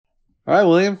All right,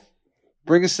 William,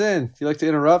 bring us in. If you'd like to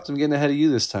interrupt, I'm getting ahead of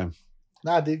you this time.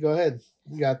 Nah, dude, go ahead.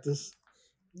 You got this.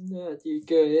 No, dude,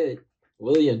 go ahead.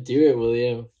 William, do it,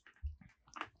 William.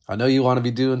 I know you want to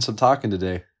be doing some talking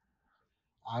today.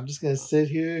 I'm just going to sit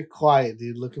here quiet,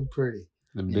 dude, looking pretty.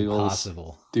 The big Impossible.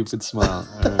 old stupid smile.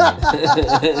 All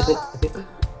right.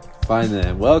 Fine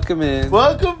then. Welcome in.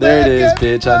 Welcome there back,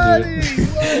 it is, bitch. I knew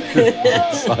everybody.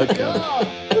 it. Fuck up.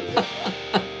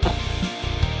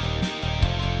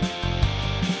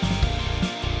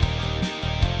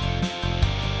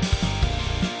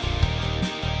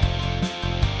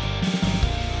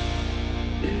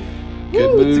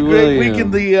 Good mood, It's a great William. week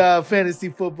in the Fantasy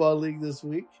Football League this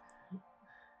week.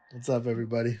 What's up,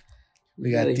 everybody?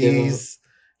 We got Gotta give him- D's,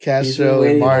 He's been Castro, and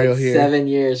waiting Mario like here. 7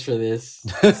 years for this.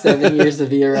 7 years to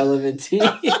be a relevant team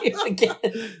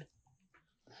again.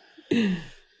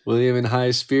 William in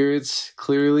high spirits,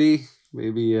 clearly.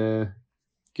 Maybe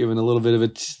giving a little bit of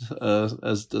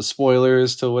as the spoiler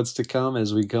as to what's to come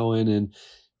as we go in and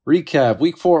recap.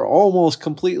 Week 4 almost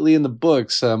completely in the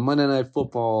books. Monday Night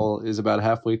Football is about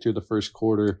halfway through the first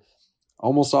quarter.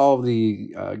 Almost all of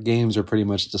the games are pretty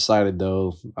much decided,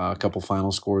 though. A couple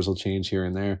final scores will change here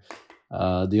and there.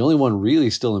 The only one really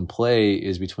still in play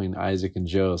is between Isaac and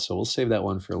Joe, so we'll save that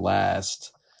one for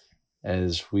last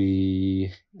as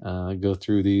we go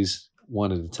through these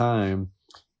one at a time.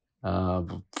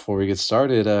 Before we get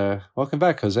started, welcome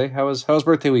back, Jose. How was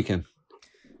birthday weekend?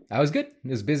 I was good.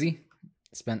 It was busy.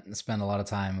 Spent a lot of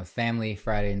time with family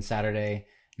Friday and Saturday,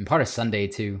 and part of Sunday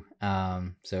too.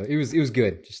 So it was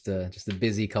good. Just a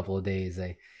busy couple of days.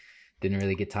 I didn't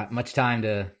really get much time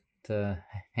to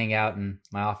hang out in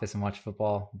my office and watch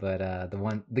football. But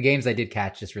the games I did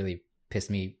catch just really pissed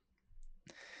me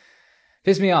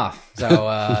off.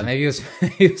 So maybe it was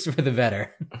for the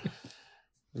better.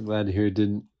 I'm glad to hear it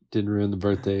didn't ruin the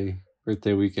birthday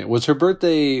weekend. Was her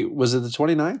birthday? Was it the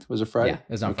 29th? Was it Friday? Yeah,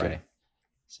 it was on Friday.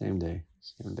 Same day.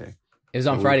 It was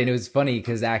on Friday, and it was funny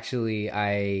because actually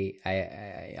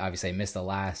I obviously missed the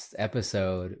last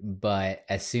episode, but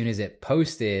as soon as it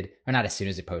posted, or not as soon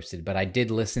as it posted, but I did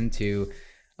listen to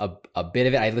a bit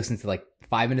of it. I listened to like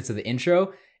 5 minutes of the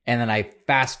intro, and then I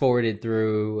fast forwarded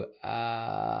through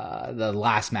the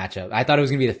last matchup. I thought it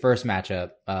was gonna be the first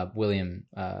matchup, William,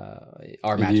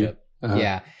 our matchup,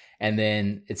 yeah. And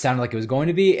then it sounded like it was going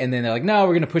to be, and then they're like, "No,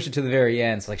 we're gonna push it to the very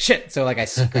end." It's like shit. So like I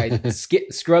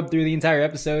scrubbed through the entire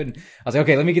episode, and I was like,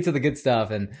 "Okay, let me get to the good stuff,"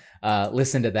 and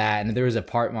listen to that. And there was a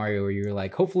part, Mario, where you were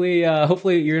like, "Hopefully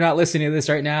you're not listening to this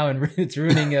right now, and it's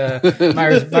ruining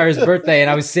Myra's birthday." And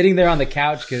I was sitting there on the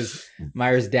couch because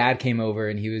Myra's dad came over,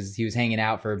 and he was hanging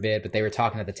out for a bit, but they were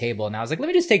talking at the table, and I was like, "Let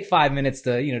me just take 5 minutes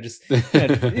to just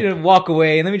walk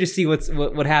away, and let me just see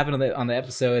what happened on the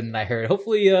episode." And I heard,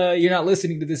 "Hopefully you're not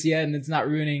listening to this yet, and it's not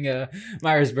ruining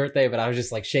Myra's birthday." But I was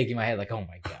just like shaking my head, like, "Oh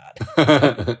my god!"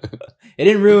 It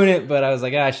didn't ruin it, but I was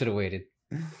like, I should have waited.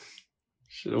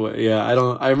 Yeah,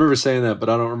 I remember saying that, but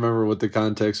I don't remember what the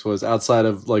context was outside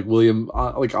of like William,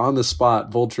 like on the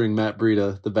spot, vulturing Matt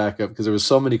Breida, the backup, because there was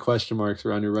so many question marks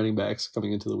around your running backs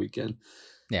coming into the weekend.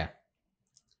 Yeah.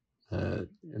 And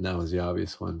that was the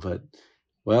obvious one. But,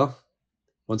 well,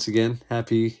 once again,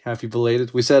 happy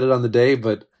belated. We said it on the day,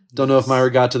 but don't know if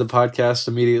Myra got to the podcast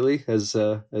immediately as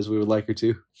we would like her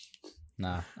to.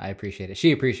 Nah, I appreciate it.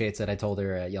 She appreciates it. I told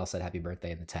her y'all said happy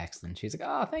birthday in the text, and she's like,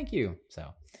 "Oh, thank you."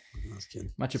 So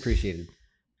much appreciated.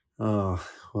 Oh,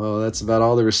 well, that's about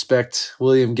all the respect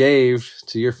William gave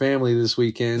to your family this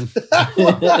weekend. What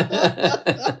else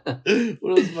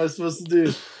am I supposed to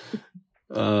do?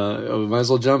 We might as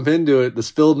well jump into it. The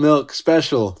spilled milk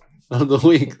special of the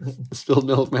week. The spilled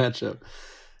milk matchup.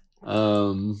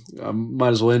 I might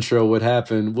as well intro what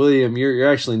happened. William,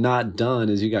 you're actually not done,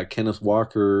 as you got Kenneth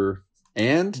Walker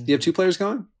and do you have two players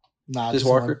going? Nah, just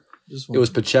Walker. One. It was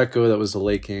Pacheco that was the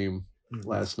late game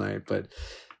last night, but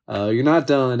you're not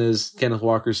done, as Kenneth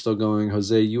Walker's still going.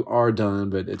 Jose, you are done,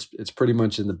 but it's pretty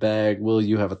much in the bag. Will,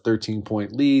 you have a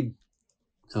 13-point lead,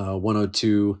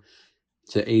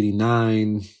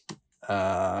 102-89.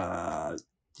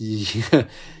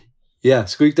 Yeah,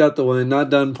 squeaked out the win. Not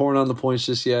done pouring on the points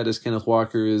just yet, as Kenneth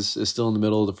Walker is still in the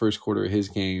middle of the first quarter of his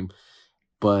game.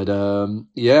 But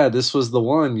yeah, this was the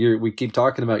one. We keep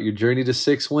talking about your journey to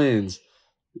 6 wins.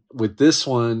 With this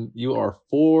one, you are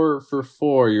 4 for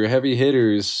 4. Your heavy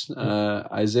hitters,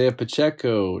 Isaiah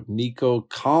Pacheco, Nico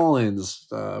Collins,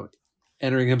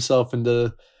 entering himself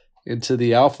into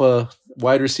the alpha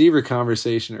wide receiver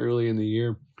conversation early in the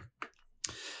year.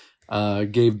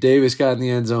 Gabe Davis got in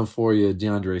the end zone for you.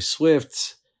 DeAndre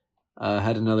Swift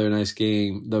had another nice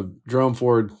game. The Jerome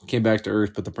Ford came back to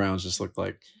earth, but the Browns just looked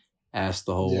like ass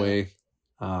the whole way.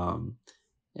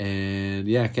 And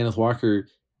yeah, Kenneth Walker,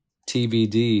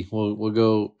 TBD. We'll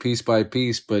go piece by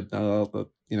piece, but I'll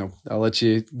let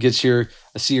you get your.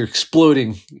 I see you're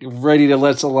exploding, ready to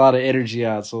let a lot of energy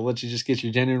out. So I'll let you just get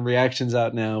your genuine reactions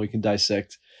out now. We can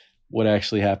dissect what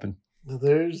actually happened.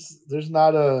 There's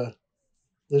not a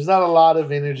lot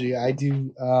of energy. I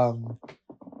do.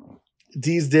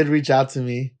 Deez did reach out to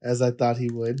me as I thought he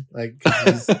would. Like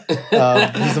he's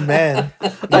a man,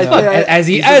 as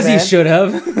he should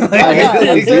have.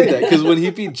 I did that because when he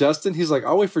beat Justin, he's like,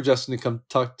 "I'll wait for Justin to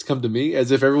come to me,"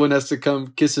 as if everyone has to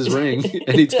come kiss his ring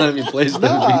anytime he plays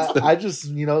them. I just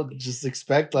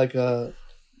expect like a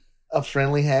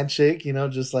friendly handshake.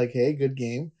 Just like, hey, good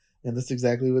game, and that's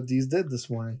exactly what Deez did this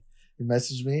morning. He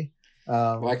messaged me.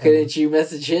 Why couldn't you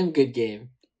message him? Good game.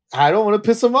 I don't want to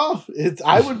piss him off.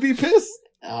 I would be pissed.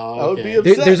 Oh, okay. I would be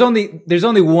upset. There's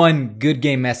only one good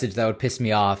game message that would piss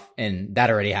me off, and that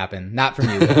already happened. Not from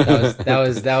you.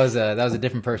 That was a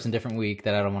different person, different week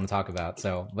that I don't want to talk about.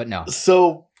 So, but no.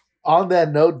 So on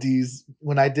that note, Deez,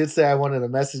 when I did say I wanted to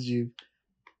message you,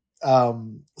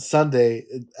 Sunday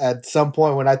at some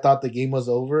point when I thought the game was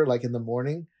over, like in the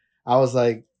morning, I was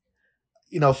like,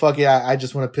 fuck it, I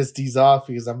just want to piss Deez off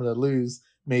because I'm gonna lose.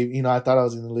 Maybe, I thought I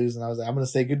was going to lose, and I was like, I'm going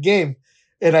to say good game.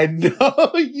 And I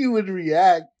know you would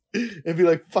react and be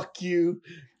like, fuck you.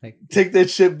 Like, take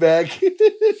that shit back.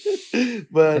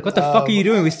 But like, what the fuck are you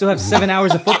doing? We still have 7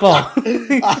 hours of football.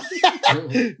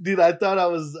 Dude, I thought I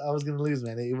was going to lose,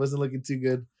 man. It wasn't looking too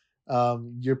good.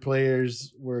 Your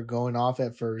players were going off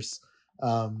at first.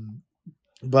 But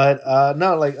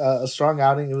no, like a strong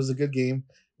outing. It was a good game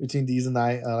between Deez and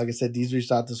I. Like I said, Deez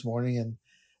reached out this morning, and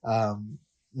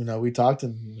we talked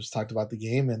and just talked about the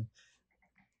game, and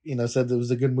said there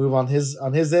was a good move on his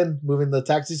end, moving the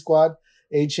taxi squad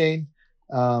A-Chain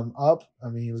up. I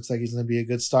mean, he looks like he's going to be a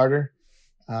good starter.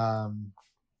 But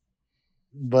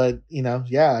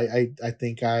I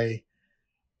think I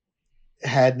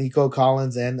had Nico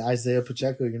Collins and Isaiah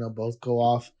Pacheco, both go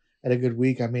off at a good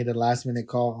week. I made a last minute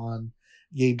call on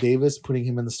Gabe Davis, putting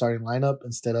him in the starting lineup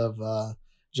instead of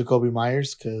Jacoby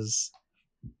Myers because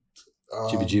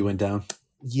GBG went down.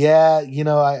 Yeah,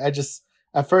 I just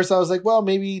at first I was like, well,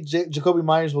 maybe Jacoby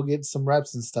Myers will get some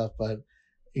reps and stuff, but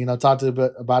talked a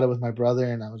bit about it with my brother,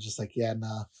 and I was just like, yeah,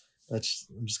 nah, I'm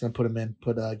just gonna put him in,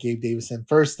 put Gabe Davis in.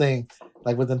 First thing,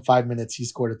 like within 5 minutes, he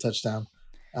scored a touchdown.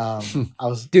 I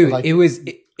was like,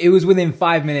 it was within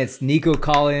 5 minutes. Nico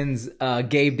Collins,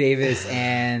 Gabe Davis,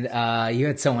 and you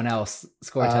had someone else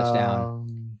score a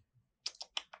touchdown.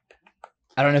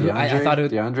 I don't know who. I thought it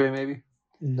was DeAndre, maybe.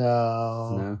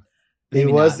 No. It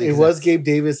was Gabe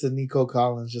Davis and Nico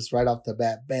Collins just right off the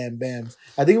bat. Bam, bam.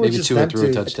 I think it was just them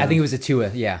two. I think it was a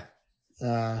Tua, yeah.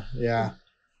 Yeah.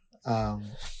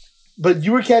 But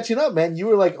you were catching up, man. You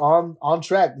were like on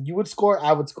track. You would score,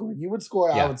 I would score. You would score,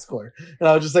 I would score. And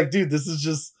I was just like, dude, this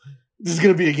is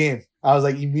gonna be a game. I was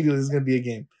like, immediately, this is gonna be a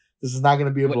game. This is not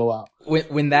gonna be a blowout.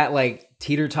 When that like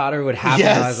teeter-totter would happen,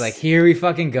 I was like, here we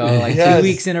fucking go. Like 2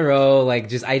 weeks in a row.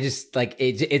 Like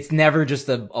it's never just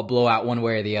a blowout one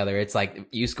way or the other. It's like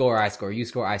you score, I score, you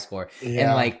score, I score. Yeah.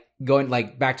 And like going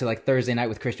like back to like Thursday night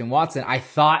with Christian Watson, I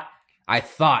thought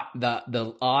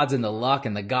the odds and the luck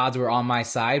and the gods were on my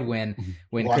side when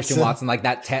Christian Watson like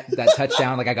that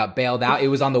touchdown, like I got bailed out. It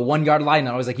was on the 1 yard line, and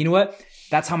I was like, you know what?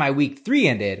 That's how my week 3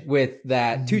 ended with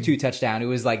that 2-2 touchdown. It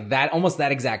was like that, almost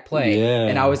that exact play. Yeah.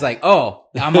 And I was like, oh,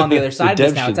 I'm on the other side of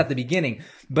this now. It's at the beginning.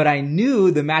 But I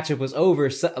knew the matchup was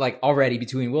over, like already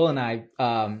between Will and I,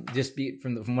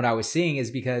 from what I was seeing,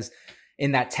 is because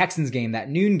in that Texans game, that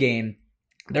noon game,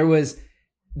 there was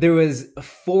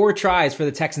 4 tries for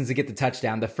the Texans to get the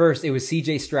touchdown. The first, it was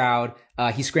CJ Stroud.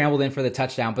 He scrambled in for the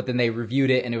touchdown, but then they reviewed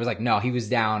it and it was like, no, he was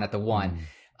down at the 1.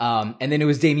 And then it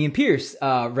was Dameon Pierce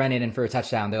running in for a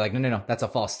touchdown. They're like, no, that's a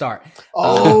false start.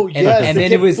 Oh, yes. And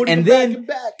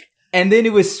then it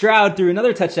was Stroud threw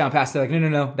another touchdown pass. They're like,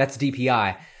 no, that's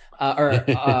DPI.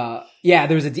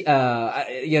 There was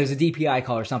a DPI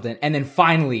call or something. And then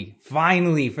finally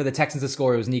for the Texans to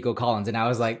score, it was Nico Collins, and I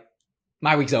was like,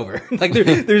 my week's over. Like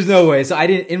there's no way. So I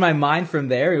didn't, in my mind from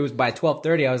there, it was by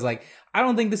 12:30. I was like, I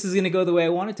don't think this is going to go the way I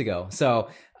want it to go. So,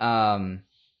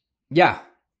 yeah.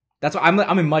 That's why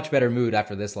I'm in much better mood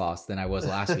after this loss than I was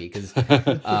last week. Cause,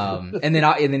 and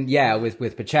then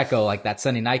with Pacheco, like that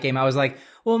Sunday night game, I was like,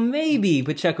 well, maybe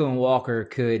Pacheco and Walker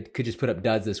could just put up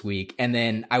duds this week. And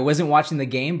then I wasn't watching the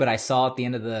game, but I saw at the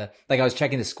end of I was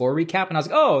checking the score recap, and I was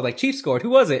like, oh, like Chiefs scored. Who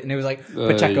was it? And it was like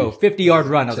Pacheco, 50-yard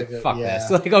run. I was like, fuck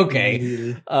this. Like,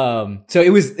 okay. So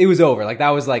it was over. Like that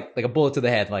was like a bullet to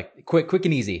the head, like quick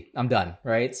and easy. I'm done.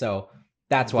 Right. So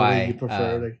that's why you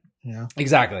prefer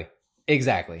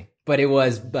Exactly. but it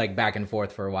was like back and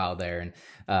forth for a while there, and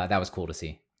that was cool to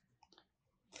see.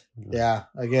 Yeah,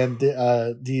 again,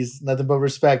 D's nothing but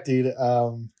respect, dude.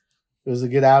 It was a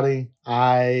good outing.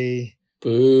 I'm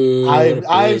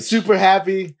super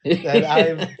happy that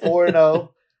I'm 4-0.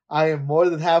 I am more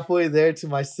than halfway there to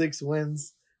my 6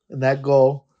 wins and that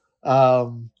goal.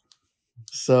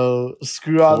 So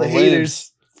screw all the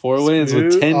haters. 4 wins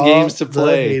with 10 games to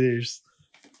play. Haters.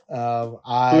 Who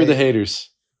are the haters?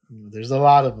 There's a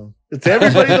lot of them. It's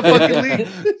everybody in the fucking league.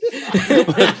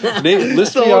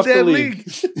 List me off the league.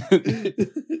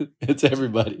 It's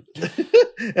everybody.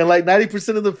 And like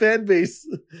 90% of the fan base.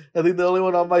 I think the only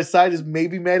one on my side is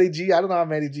maybe Matty G. I don't know how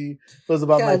Matty G feels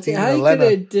about my team. How you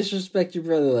gonna disrespect your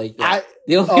brother like that?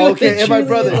 And my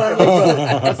brother.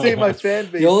 I'm saying my fan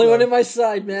base. The only one in my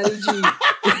side, Matty G.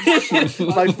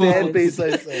 My fan base,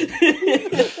 I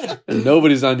say. And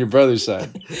nobody's on your brother's side.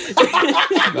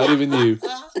 Not even you.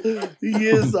 He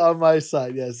is on my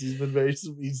side. Yes, he's been very.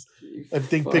 I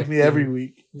think picked me every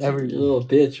week. Every week. You little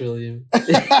bitch, William.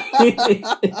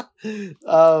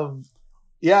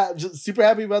 Yeah, just super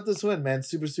happy about this win, man.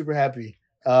 Super happy.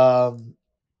 I'm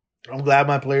glad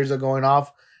my players are going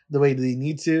off the way they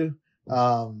need to.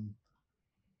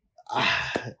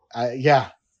 Yeah.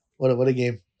 What a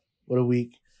game. What a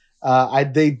week. I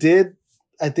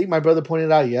think my brother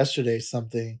pointed out yesterday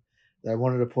something that I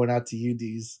wanted to point out to you,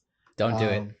 D's. Don't do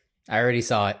it. I already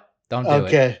saw it. Don't do it.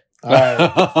 Okay. All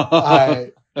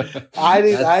right. I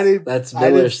didn't. That's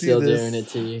Miller still doing it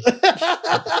to you.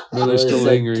 Miller's still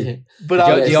lingering.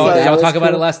 But do y'all talk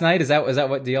about it last night? Is that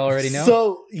what? Do y'all already know?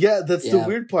 So yeah, that's the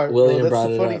weird part. William that's brought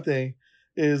the funny thing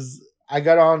is I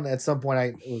got on at some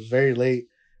point. It was very late,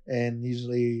 and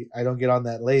usually I don't get on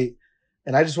that late.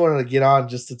 And I just wanted to get on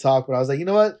just to talk, but I was like, you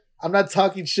know what? I'm not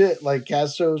talking shit. Like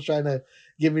Castro was trying to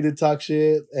get me to talk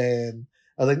shit, and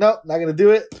I was like, nope, not gonna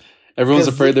do it. Everyone's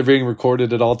afraid they're being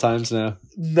recorded at all times now.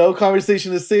 No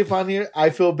conversation is safe on here.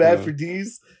 I feel bad for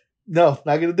D's. No,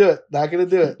 not gonna do it. Not gonna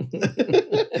do it.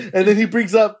 And then he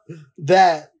brings up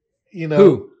that,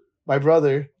 Who? My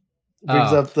brother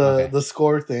brings up the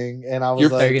score thing, and I was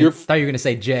thought you were gonna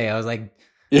say Jay. I was like,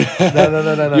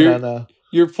 no.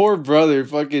 Your poor brother,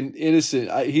 fucking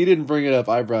innocent. He didn't bring it up.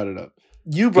 I brought it up.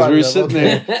 You brought it up. We were sitting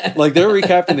there, like they were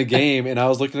recapping the game, and I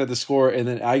was looking at the score, and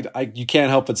then you can't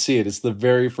help but see it. It's the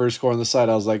very first score on the side.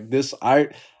 I was like,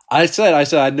 I said,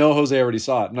 I know Jose already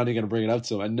saw it. I'm not even going to bring it up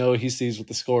to him. I know he sees what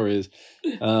the score is.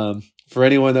 For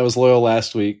anyone that was loyal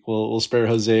last week, we'll spare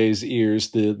Jose's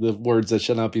ears the words that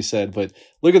should not be said. But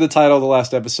look at the title of the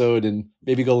last episode and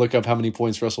maybe go look up how many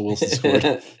points Russell Wilson scored.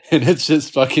 And it's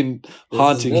just fucking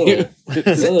haunting you.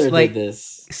 Miller like, did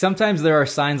this. Sometimes there are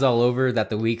signs all over that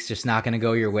the week's just not going to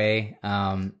go your way.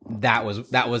 That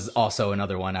was also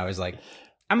another one. I was like,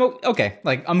 I'm okay.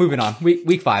 Like I'm moving on.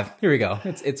 Week 5. Here we go.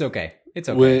 It's okay. It's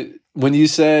okay. When you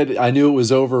said I knew it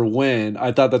was over when,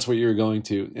 I thought that's what you were going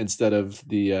to instead of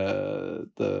the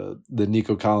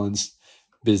Nico Collins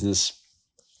business.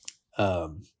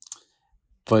 But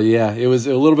yeah, it was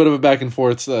a little bit of a back and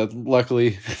forth.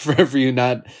 Luckily for you,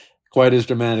 not quite as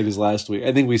dramatic as last week.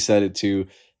 I think we said it too.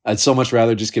 I'd so much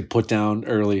rather just get put down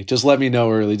early. Just let me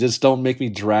know early. Just don't make me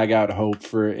drag out hope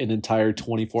for an entire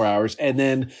 24 hours and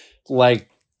then like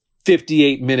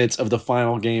 58 minutes of the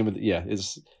final game. Yeah,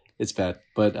 it's bad,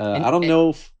 but I don't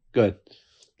know. Good.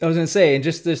 I was going to say, and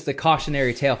just the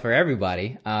cautionary tale for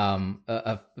everybody.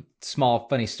 A small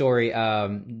funny story.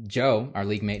 Joe, our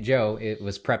league mate Joe, it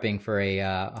was prepping for a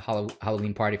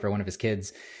Halloween party for one of his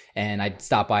kids, and I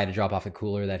stopped by to drop off a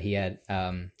cooler that he had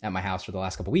at my house for the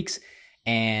last couple of weeks,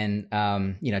 and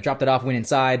dropped it off. Went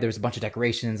inside. There was a bunch of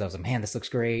decorations. I was like, man, this looks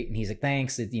great. And he's like,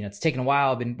 thanks. It's taken a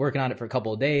while. I've been working on it for a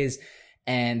couple of days,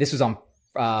 and this was on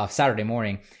Saturday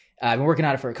morning. I've been working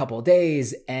on it for a couple of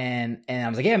days, and I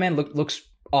was like, yeah, man, looks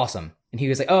awesome. And he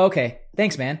was like, oh, okay,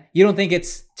 thanks, man. You don't think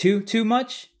it's too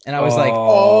much? And I was like,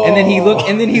 and then he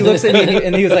looks at me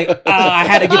and he was like, I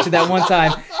had to get you that one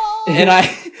time.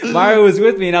 And Mario was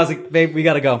with me, and I was like, babe, we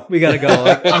gotta go.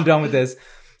 Like, I'm done with this.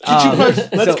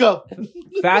 Let's go.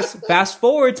 Fast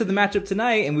forward to the matchup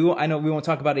tonight, and I know we won't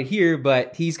talk about it here,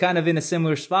 but he's kind of in a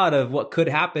similar spot of what could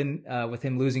happen with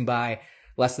him losing by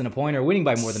less than a point or winning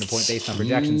by more than a point based on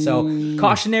projection. So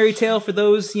cautionary tale for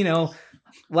those,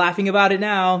 laughing about it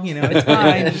now. It's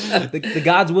fine. The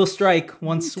gods will strike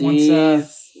once every once in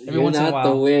a while. You're not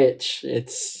the witch.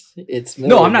 It's Miller.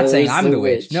 No, I'm not saying I'm the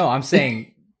witch. No, I'm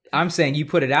saying you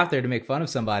put it out there to make fun of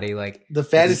somebody. Like the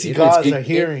fantasy gods are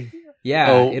hearing.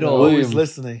 Yeah, always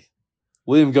listening.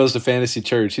 William goes to Fantasy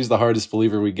Church. He's the hardest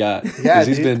believer we got. Yeah, 'Cause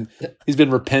he's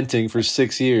been repenting for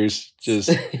 6 years, just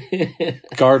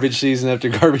garbage season after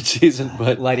garbage season.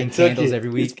 But Lighting candles every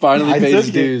he's week. finally I paid his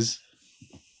took it. dues.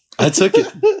 I took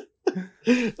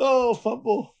it. Oh,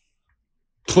 fumble.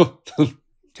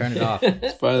 Turn it off.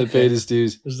 Finally paid his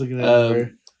dues. Just looking at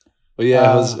it. But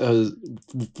yeah,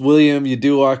 William, you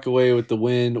do walk away with the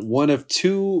win. One of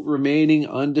 2 remaining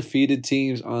undefeated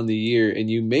teams on the year, and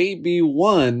you may be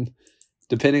one,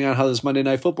 depending on how this Monday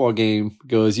Night Football game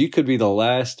goes. You could be the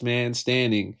last man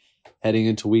standing heading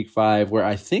into Week 5, where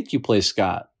I think you play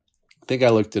Scott. I think I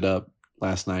looked it up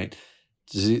last night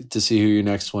to see who your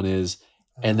next one is,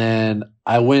 and then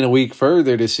I went a week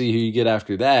further to see who you get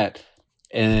after that,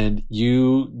 and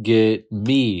you get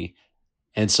me.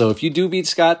 And so if you do beat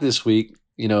Scott this week,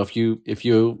 if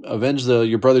you avenge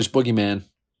your brother's boogeyman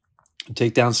and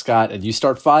take down Scott and you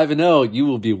start 5-0, you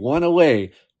will be one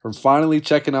away from finally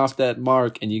checking off that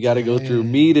mark, and you got to go through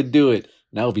me to do it.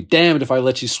 And I will be damned if I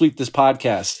let you sweep this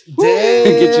podcast and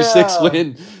get your 6th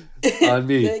win on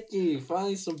me. Thank you.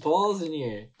 Finally, some balls in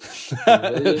here.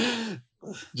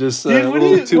 Just Dude, a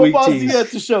little 2 week what balls do you tease. have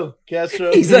to show,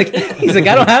 Castro? He's like,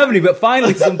 I don't have any, but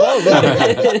finally some balls.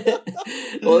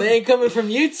 Well, they ain't coming from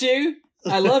you two.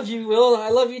 I love you, Will. I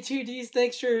love you too, Deez.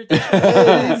 Thanks for.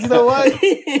 Hey, you know what?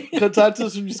 Come talk to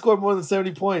us when you score more than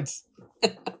 70 points.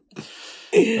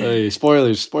 Hey,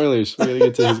 spoilers. We gotta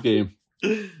get to his game.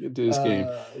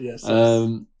 Yes.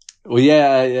 Well,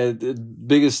 yeah, the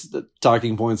biggest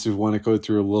talking points we want to go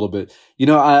through a little bit.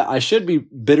 I should be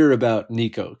bitter about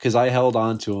Nico because I held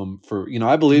on to him for,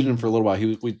 I believed in him for a little while.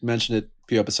 We mentioned it a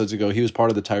few episodes ago. He was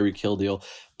part of the Tyreek Hill deal,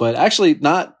 but actually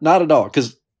not at all.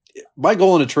 Because my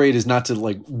goal in a trade is not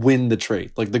to win the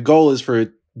trade. The goal is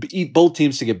for both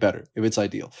teams to get better if it's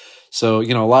ideal. So,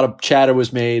 a lot of chatter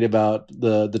was made about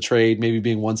the trade maybe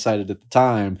being one-sided at the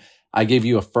time. I gave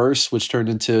you a first, which turned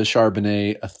into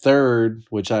Charbonnet, a third,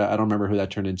 which I don't remember who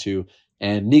that turned into,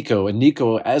 and Nico. And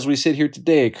Nico, as we sit here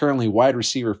today, currently wide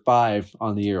receiver 5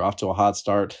 on the year, off to a hot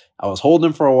start. I was holding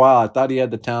him for a while. I thought he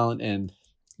had the talent, and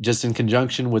just in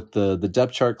conjunction with the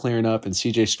depth chart clearing up and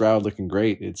CJ Stroud looking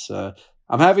great, it's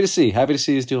I'm happy to see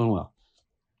he's doing well.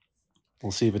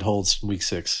 We'll see if it holds in Week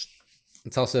 6.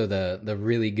 It's also the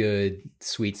really good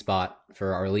sweet spot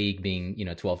for our league being,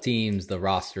 12 teams, the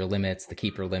roster limits, the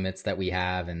keeper limits that we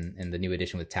have, and the new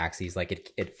addition with taxis.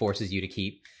 It forces you to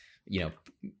keep,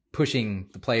 pushing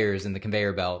the players in the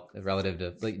conveyor belt relative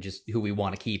to just who we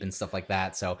want to keep and stuff like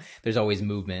that. So there's always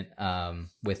movement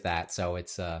with that. So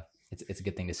it's a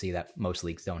good thing to see that most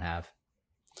leagues don't have.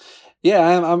 Yeah,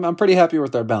 I'm pretty happy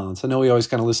with our balance. I know we always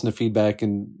kind of listen to feedback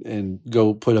and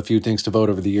go put a few things to vote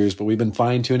over the years, but we've been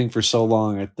fine tuning for so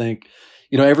long. I think,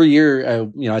 every year,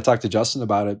 I talk to Justin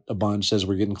about it a bunch as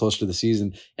we're getting closer to the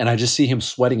season, and I just see him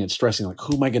sweating and stressing,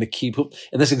 who am I going to keep? And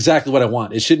that's exactly what I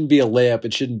want. It shouldn't be a layup.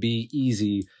 It shouldn't be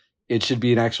easy. It should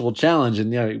be an actual challenge.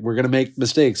 And we're going to make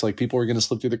mistakes. People are going to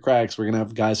slip through the cracks. We're going to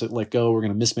have guys that let go. We're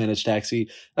going to mismanage taxi.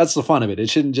 That's the fun of it.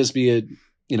 It shouldn't just be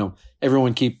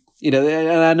everyone keep. And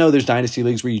I know there's dynasty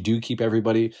leagues where you do keep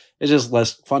everybody. It's just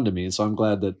less fun to me. And so I'm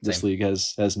glad that this league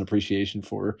has an appreciation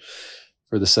for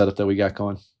the setup that we got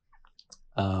going.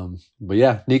 But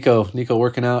yeah, Nico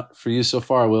working out for you so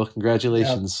far, Will.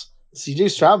 Congratulations. Yeah. CJ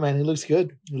Stroud, man, he looks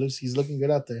good. He's looking good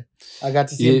out there. I got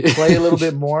to see him play a little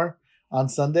bit more on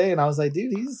Sunday, and I was like,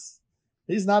 dude,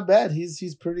 he's not bad.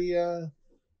 He's pretty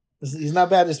he's not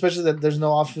bad, especially that there's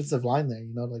no offensive line there,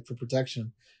 for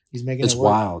protection. He's making it work.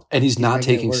 Wild. And he's not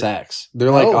taking sacks. They're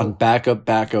on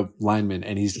backup linemen,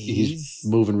 and he's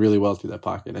moving really well through that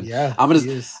pocket. And yeah,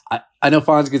 I know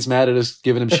Fonz gets mad at us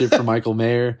giving him shit for Michael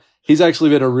Mayer. He's actually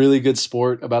been a really good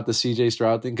sport about the CJ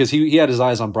Stroud thing because he had his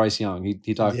eyes on Bryce Young.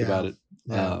 He talked about it.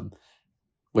 Yeah.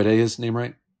 Wait, is his name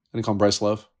right? I didn't call him Bryce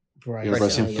Love.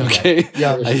 Bryce Young. Young. Okay.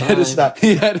 Yeah,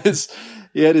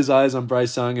 he had his eyes on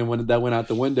Bryce Young, and when that went out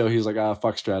the window, he was like,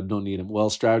 fuck Stroud, don't need him. Well,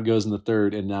 Stroud goes in the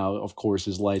third, and now, of course,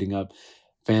 is lighting up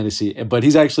fantasy. But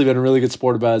he's actually been a really good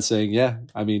sport about it, saying,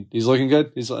 he's looking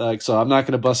good. He's so I'm not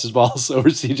going to bust his balls over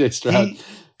CJ Stroud.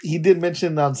 He did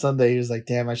mention on Sunday, he was like,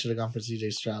 damn, I should have gone for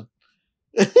CJ Stroud.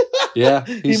 Yeah,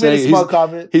 he made a small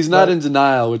comment. He's not in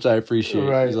denial, which I appreciate.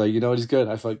 Right. He's like, he's good.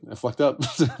 I fucked up.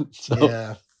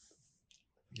 Yeah.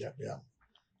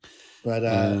 But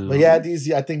yeah,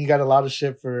 DZ, I think you got a lot of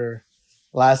shit for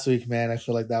last week, man. I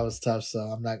feel like that was tough, so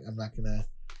I'm not gonna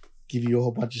give you a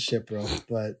whole bunch of shit, bro.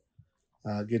 But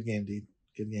good game, dude.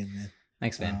 Good game, man.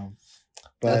 Thanks, man.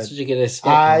 But that's what you get to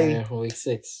expect for Week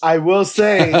 6. I will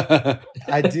say,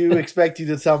 I do expect you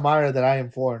to tell Myra that I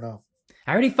am 4-0.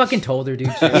 I already fucking told her,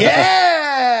 dude.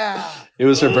 Yeah! It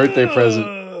was her birthday present.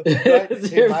 Right?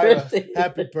 Hey, Myra,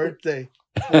 happy birthday.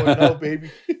 4-0,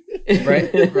 baby.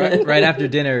 right after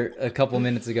dinner a couple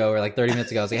minutes ago, or like 30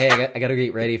 minutes ago, I was like, hey, I gotta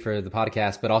get ready for the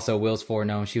podcast, but also Will's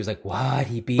 4-0. She was like, what,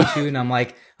 he beat you? And I'm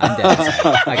like, I'm dead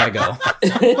inside. I gotta go.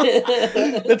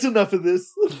 That's enough of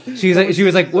this. She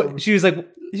was like what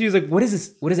is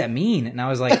this, what does that mean? And I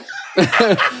was like,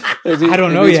 I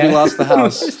don't know yet. We lost the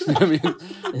house. I mean,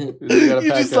 you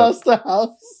just lost the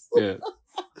house. Yeah.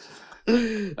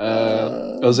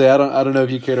 Jose, I don't know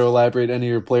if you care to elaborate any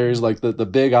of your players. Like the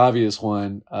big obvious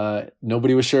one,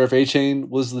 nobody was sure if A-Chain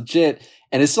was legit,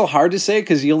 and it's still hard to say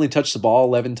because he only touched the ball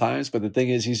 11 times. But the thing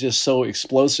is, he's just so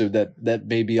explosive that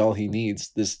may be all he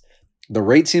needs. The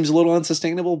rate seems a little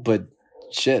unsustainable, but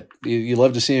shit, you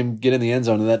love to see him get in the end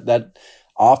zone, and that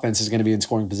offense is going to be in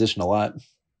scoring position a lot.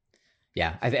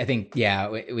 Yeah, I think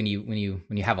when you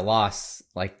have a loss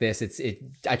like this,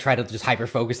 I try to just hyper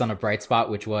focus on a bright spot,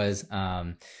 which was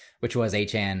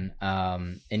A-Chan,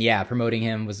 and yeah, promoting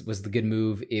him was the good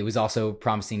move. It was also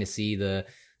promising to see the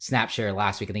snap share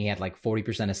last week. I think he had like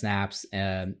 40% of snaps,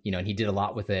 and he did a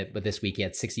lot with it. But this week he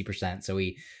had 60%, so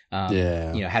he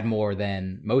had more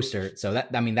than Mostert. So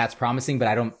that's promising.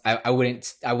 But I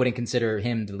wouldn't consider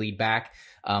him the lead back.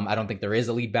 I don't think there is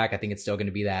a lead back. I think it's still going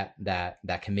to be that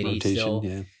committee rotation, still,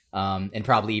 yeah. And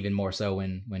probably even more so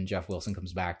when Jeff Wilson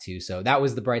comes back too. So that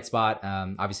was the bright spot.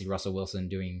 Obviously Russell Wilson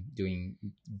doing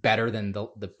better than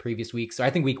the previous week. So I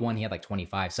think week 1 he had like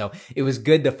 25. So it was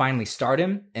good to finally start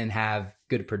him and have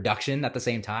good production at the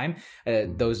same time.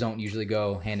 Those don't usually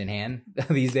go hand in hand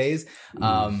these days.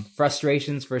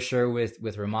 Frustrations for sure with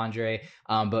Ramondre.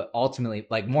 But ultimately,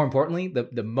 like more importantly,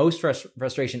 the most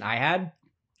frustration I had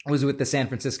was with the San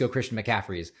Francisco Christian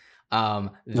McCaffreys.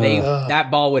 That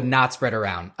ball would not spread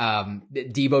around.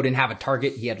 Debo didn't have a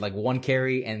target. He had like 1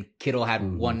 carry, and Kittle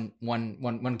had one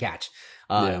catch.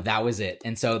 That was it.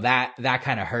 And so that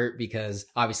kind of hurt, because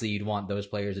obviously you'd want those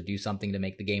players to do something to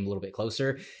make the game a little bit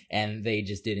closer, and they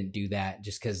just didn't do that,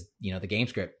 just because the game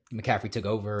script, McCaffrey took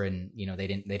over, and they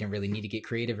didn't really need to get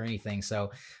creative or anything. So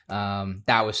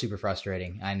that was super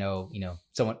frustrating. I know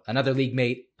another league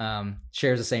mate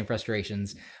shares the same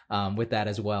frustrations with that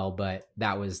as well, but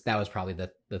that was probably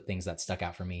the things that stuck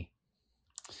out for me.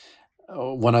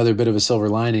 One other bit of a silver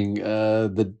lining,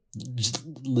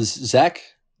 Zach,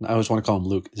 I always want to call him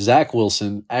Luke. Zach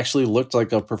Wilson actually looked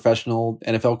like a professional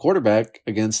NFL quarterback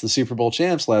against the Super Bowl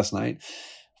champs last night.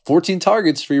 14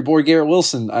 targets for your boy Garrett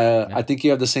Wilson. I think you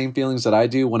have the same feelings that I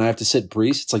do when I have to sit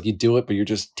Brees. It's like you do it, but you're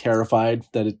just terrified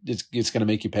that it's going to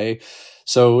make you pay.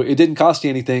 So it didn't cost you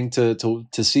anything to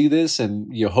see this,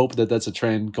 and you hope that that's a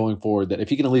trend going forward, that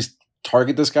if you can at least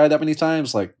target this guy that many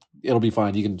times, like, it'll be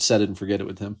fine. You can set it and forget it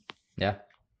with him. Yeah.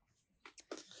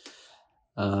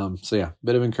 So yeah,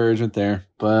 bit of encouragement there.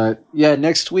 But yeah,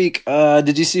 next week,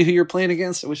 did you see who you're playing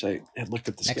against? I wish I had looked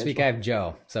at the schedule. Next week I have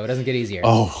Joe, so it doesn't get easier.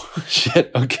 Oh shit.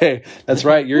 Okay. That's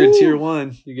right. You're in tier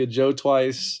 1. You get Joe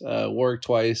twice, Warwick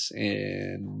twice,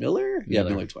 and Miller? Yeah,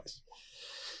 Miller twice.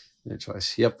 Miller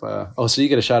twice. Yep. So you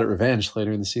get a shot at revenge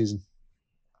later in the season.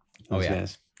 Oh yeah.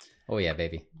 Guys. Oh yeah,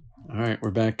 baby. All right, we're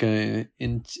back in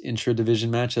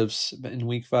intra-division matchups in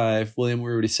week 5. William, we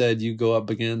already said you go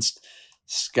up against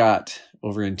Scott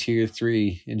over in tier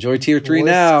 3. Enjoy tier 3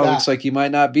 now. Scott. Looks like you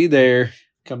might not be there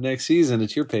come next season.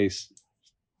 It's your pace.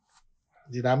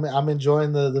 Dude, I'm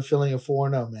enjoying the feeling of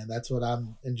 4-0, man. That's what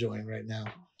I'm enjoying right now.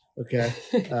 Okay.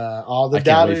 All the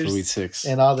doubters for week 6.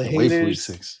 And all the haters. Wait for week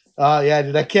 6. Oh yeah,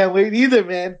 dude, I can't wait either,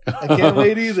 man. I can't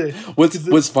wait either.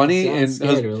 What's funny, and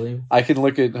scared, I can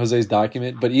look at Jose's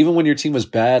document, but even when your team was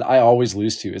bad, I always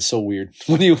lose to you. It's so weird.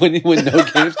 When you win no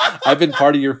games, I've been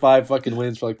part of your 5 fucking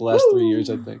wins for like the last 3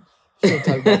 years, I think. Don't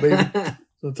talk about, baby.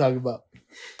 Don't talk about.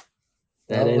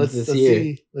 Let's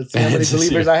see how many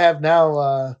believers I have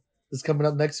now. This coming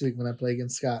up next week when I play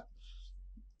against Scott.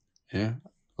 Yeah,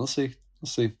 we'll see.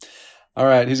 All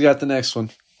right, who's got the next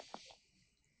one?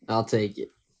 I'll take it.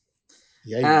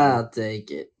 Yeah, I'll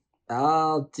take it.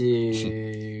 I'll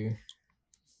do.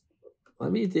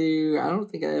 Let me do. I don't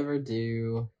think I ever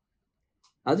do.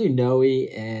 I'll do Noe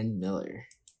and Miller.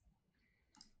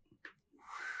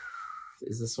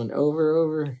 Is this one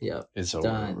over? Yep. It's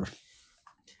done.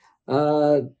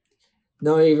 Noe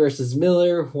versus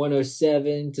Miller,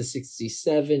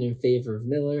 107-67 in favor of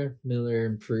Miller. Miller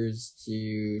improves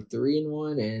to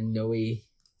 3-1, and Noe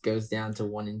goes down to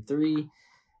 1-3.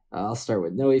 I'll start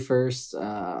with Noe first.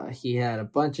 He had a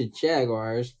bunch of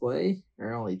Jaguars play,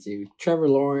 or only 2. Trevor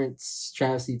Lawrence,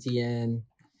 Travis Etienne.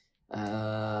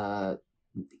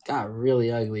 Got really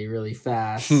ugly really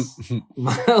fast.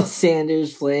 Miles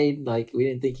Sanders played like we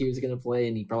didn't think he was going to play,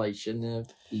 and he probably shouldn't have.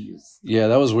 Yeah,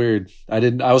 that was weird. I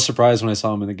was surprised when I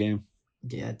saw him in the game.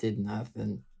 Yeah, did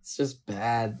nothing. It's just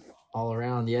bad. all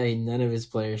around. Yeah, none of his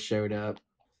players showed up.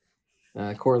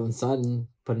 Cortland Sutton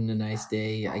put in a nice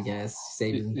day, I guess.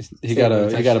 He got a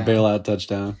bailout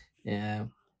touchdown. Yeah.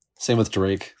 Same with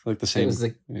Drake. Like the same.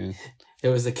 It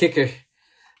was the kicker.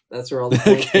 That's where all the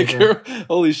points kicker.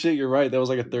 Holy shit, you're right. That was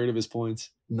like a third of his points.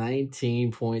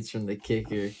 19 points from the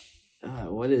kicker.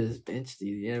 What is bench? Do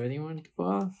you have anyone go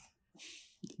off?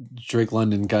 Drake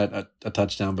London got a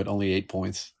touchdown, but only 8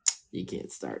 points. You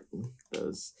can't start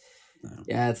those. No.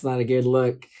 Yeah, it's not a good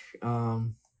look.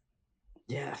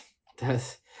 Yeah,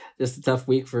 that's just a tough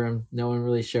week for him. No one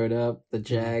really showed up. The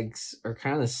Jags are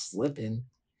kind of slipping.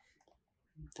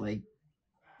 Like,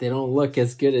 they don't look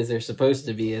as good as they're supposed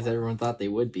to be, as everyone thought they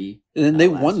would be. And then they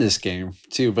won this game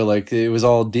too, but like it was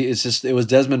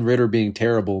Desmond Ridder being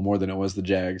terrible more than it was the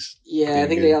Jags. Yeah, I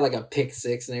think they got like a pick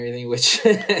 6 and everything, which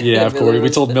yeah, of course. We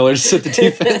told Miller to sit the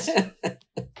defense.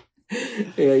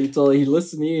 Yeah, he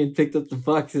listened to you and picked up the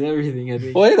Bucks and everything. I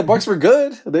think. Well, hey, the Bucks were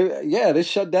good. They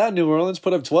shut down New Orleans,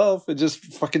 put up 12, and just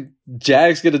fucking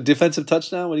Jags get a defensive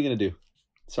touchdown. What are you gonna do?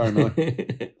 Sorry, Miller.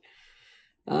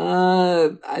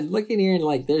 I'm looking here and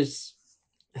like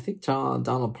I think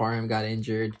Donald Parham got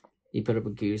injured. He put up a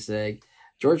goose egg.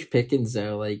 George Pickens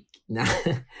though, like now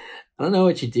I don't know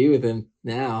what you do with him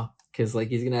now because like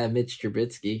he's gonna have Mitch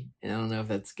Trubisky, and I don't know if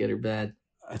that's good or bad.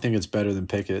 I think it's better than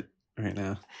Pickett right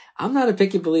now. I'm not a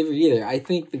Pickett believer either. I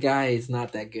think the guy is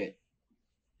not that good.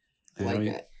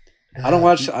 I don't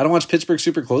watch Pittsburgh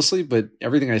super closely, but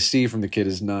everything I see from the kid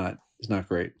is not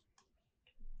great.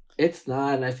 It's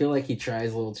not, and I feel like he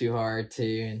tries a little too hard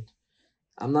too. And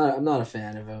I'm not a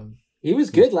fan of him. He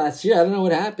was good last year. I don't know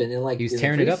what happened. And like he was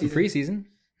tearing it up in preseason.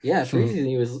 Yeah, preseason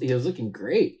he was looking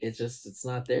great. It's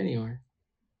not there anymore.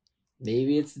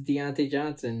 Maybe it's Deontay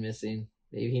Johnson missing.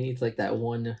 Maybe he needs like that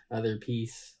one other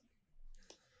piece.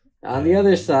 On the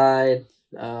other side,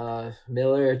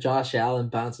 Miller, Josh Allen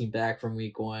bouncing back from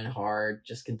week 1 hard,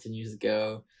 just continues to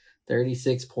go.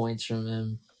 36 points from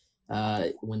him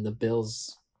when the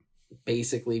Bills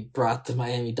basically brought the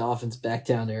Miami Dolphins back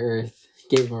down to earth.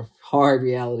 Gave him a hard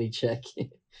reality check.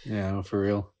 Yeah, for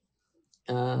real.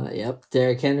 Yep.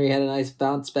 Derrick Henry had a nice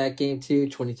bounce back game too,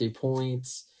 23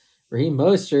 points. Raheem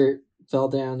Mostert fell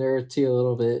down to earth too a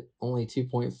little bit, only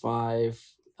 2.5.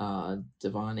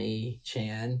 Devon A.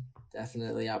 Chan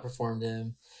definitely outperformed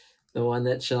him. The one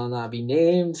that shall not be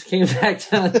named came back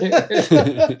down there.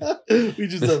 We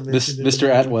just don't Mr.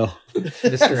 Atwell.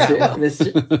 Mr.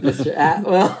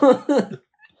 Atwell.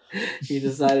 He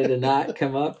decided to not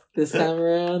come up this time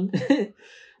around.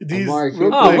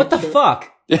 What the fuck?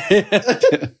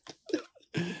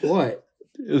 What?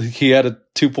 He had a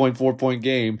 2.4 point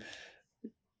game.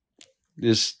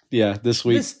 This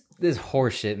week. This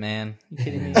horseshit, man. You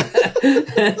kidding me?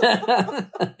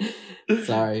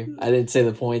 Sorry, I didn't say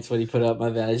the points when he put up. My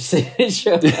bad. I just said it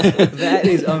showed up. That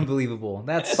is unbelievable.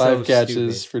 That's 5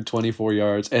 catches stupid. for 24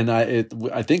 yards, and I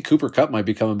think Cooper Kupp might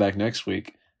be coming back next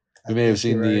week. We may have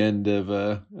seen the end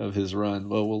of his run.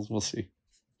 Well, we'll see.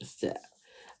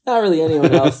 Not really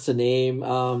anyone else to name.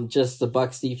 Just the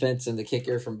Bucs defense and the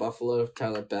kicker from Buffalo,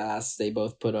 Tyler Bass. They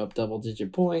both put up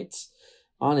double-digit points.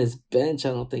 On his bench, I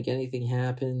don't think anything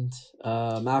happened.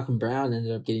 Malcolm Brown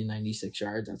ended up getting 96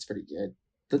 yards. That's pretty good.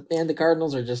 The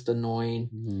Cardinals are just annoying.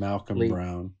 Malcolm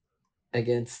Brown.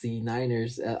 Against the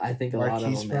Niners. I think a lot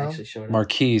of them actually showed up.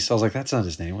 Marquise. I was like, that's not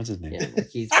his name. What's his name? Yeah,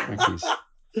 Marquise.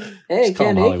 Hey,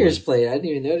 Cam Akers played. I didn't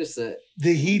even notice that.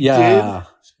 Did. Yeah.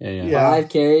 5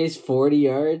 carries, 40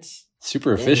 yards.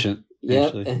 Super efficient.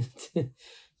 Yep. And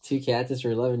 2 catches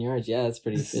for 11 yards. Yeah, that's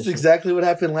pretty efficient. This is exactly what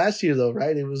happened last year, though,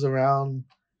 right? It was around,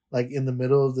 like, in the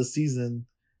middle of the season,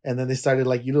 and then they started,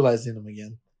 like, utilizing him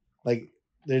again. Like,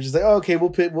 they're just like, oh, okay,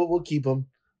 we'll keep him.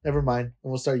 Never mind.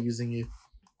 And we'll start using you.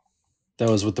 That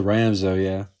was with the Rams, though,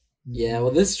 yeah. Yeah,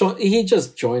 well, he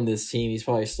just joined this team. He's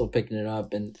probably still picking it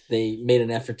up, and they made an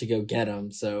effort to go get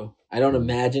him. So I don't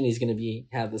imagine he's going to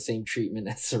have the same treatment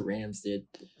as the Rams did.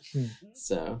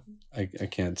 So I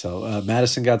can't tell.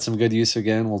 Madison got some good use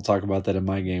again. We'll talk about that in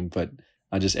my game, but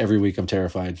every week I'm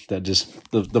terrified that just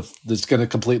it's going to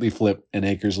completely flip, and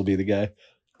Akers will be the guy.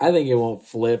 I think it won't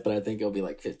flip, but I think it'll be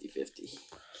like 50-50.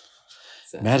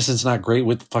 So. Madison's not great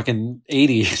with fucking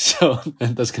 80, so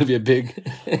that's going to be a big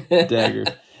dagger.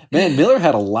 Man, Miller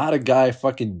had a lot of guy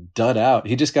fucking dud out.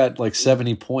 He just got like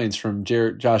 70 points from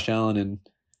Josh Allen and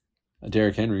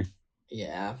Derrick Henry.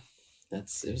 Yeah,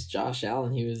 it was Josh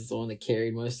Allen. He was the one that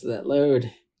carried most of that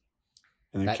load.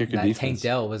 And that Tank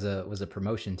Dell was a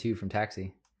promotion too from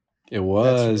Taxi. It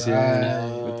was, right.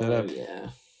 yeah. Put that up. Yeah.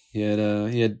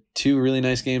 He had 2 really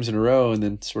nice games in a row, and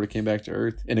then sort of came back to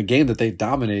earth in a game that they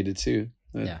dominated too.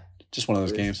 Yeah, just one of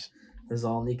those games. It was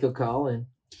all Nico Collin.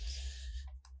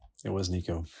 It was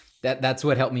Nico. That's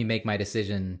what helped me make my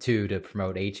decision too to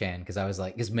promote Achan, because I was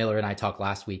like, because Miller and I talked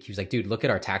last week. He was like, dude, look at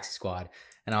our taxi squad,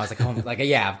 and I was like, oh, like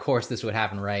yeah, of course this would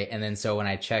happen, right? And then so when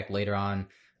I checked later on,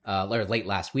 or late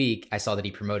last week, I saw that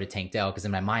he promoted Tank Dell, because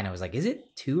in my mind I was like, is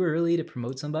it too early to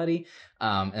promote somebody?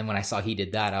 And when I saw he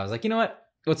did that, I was like, you know what?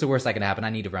 What's the worst that can happen? I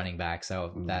need a running back.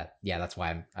 So that's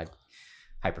why I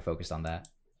hyper focused on that.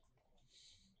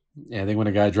 Yeah, I think when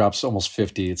a guy drops almost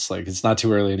 50, it's like it's not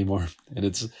too early anymore, and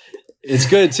it's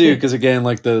good too, because again,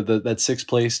 like that 6th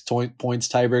place points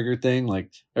tiebreaker thing,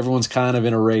 like everyone's kind of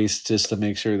in a race just to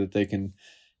make sure that they can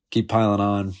keep piling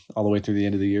on all the way through the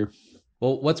end of the year.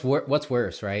 Well, what's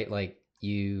worse, right? Like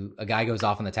a guy goes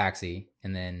off on the taxi,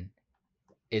 and then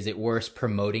is it worse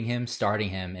promoting him, starting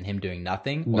him, and him doing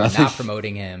nothing, or not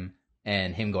promoting him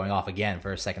and him going off again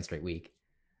for a second straight week?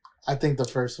 I think the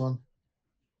first one.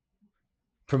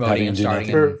 Promoting him, starting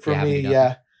him. For me,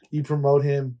 yeah. You promote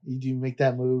him, you do make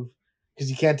that move, because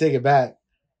you can't take it back,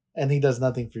 and he does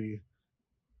nothing for you,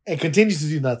 and continues to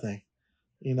do nothing.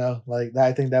 You know, like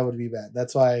I think that would be bad.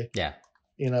 That's why. Yeah.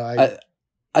 You know,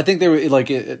 I think they were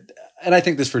like it, and I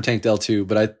think this for Tank Dell too.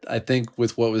 But I think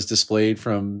with what was displayed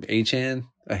from Achan,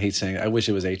 I hate saying it. I wish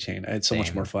it was Achan. I had so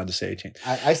much more fun to say Achan.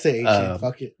 I say Achan.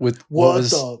 Fuck it. With what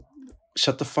was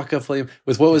shut the fuck up, Flame.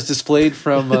 With what was displayed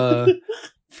from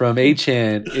from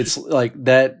Achan, it's like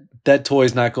that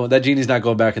toy's not going. That genie's not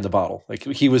going back in the bottle. Like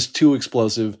he was too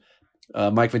explosive.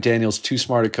 Mike McDaniel's too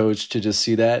smart a coach to just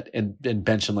see that and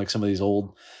bench him like some of these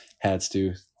old hats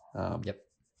do. Yep.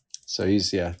 So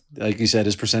he's, like you said,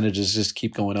 his percentages just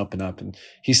keep going up and up, and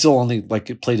he's still only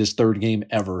like played his 3rd game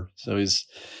ever. So he's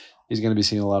going to be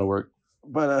seeing a lot of work.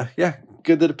 But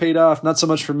good that it paid off. Not so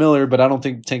much for Miller, but I don't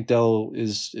think Tank Dell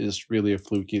is really a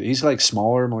fluke either. He's like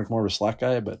smaller, like more of a slack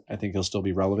guy, but I think he'll still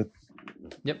be relevant.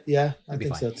 Yep. Yeah, I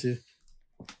think so too.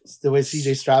 It's the way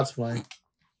CJ Stroud's playing.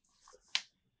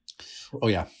 Oh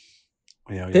yeah.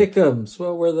 Pick'ems.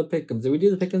 What were the pick'ems? Did we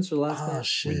do the pick'ems for last night?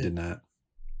 Shit. We did not.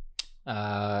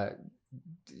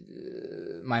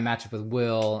 My matchup with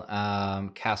Will,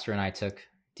 Castro and I took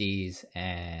D's,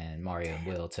 and Mario and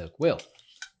Will took Will.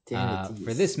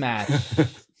 For this match,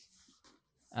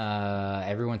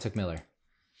 everyone took Miller.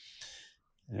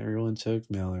 Everyone took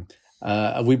Miller.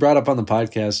 We brought up on the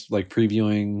podcast, like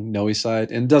previewing Noe's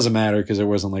side, and it doesn't matter because there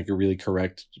wasn't like a really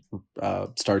correct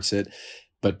start sit.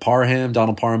 But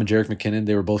Donald Parham, and Jerick McKinnon,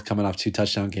 they were both coming off 2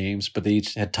 touchdown games, but they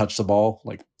each had touched the ball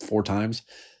like 4 times.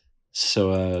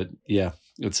 So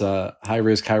it's a high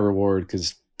risk, high reward,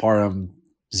 because Parham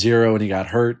 0 and he got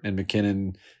hurt, and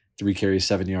McKinnon 3 carries,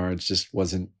 7 yards, just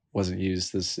wasn't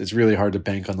used. It's really hard to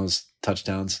bank on those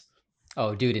touchdowns.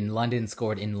 Oh, dude, in London,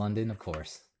 scored in London, of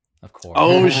course.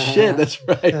 Oh shit, that's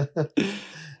right.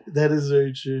 That is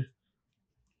very true.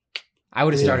 I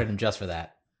would have started him just for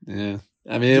that. Yeah,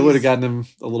 I mean, it would have gotten him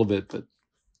a little bit, but.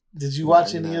 Did you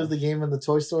watch any of the game in the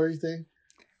Toy Story thing?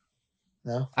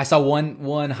 No, I saw one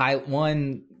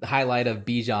highlight of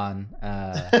Bijan.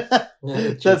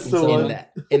 That's the one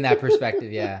in that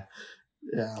perspective. Yeah.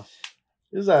 Yeah,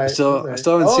 it was all right. I still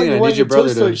haven't seen it. I need your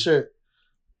brother to. Shirt.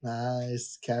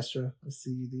 Nice, Castro. I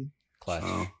see you, dude. Clutch.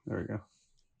 Oh, there we go.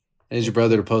 I need your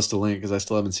brother to post a link because I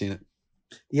still haven't seen it.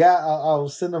 Yeah, I'll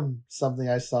send him something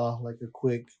I saw, like a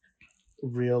quick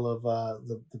reel of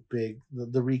the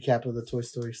recap of the Toy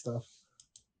Story stuff.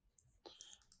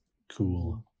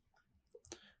 Cool.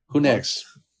 Who next?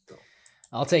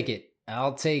 I'll take it.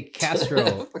 I'll take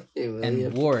Castro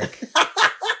and Warwick.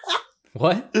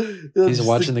 What? He's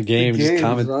watching the game, just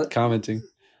commenting.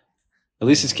 At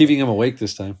least it's keeping him awake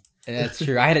this time. That's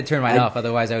true. I had to turn mine off,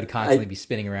 otherwise I would constantly be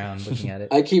spinning around looking at it.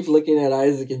 I keep looking at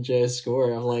Isaac and Joe's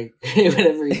score. I'm like,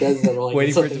 whenever he does that, I'm like,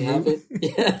 waiting for it to happen.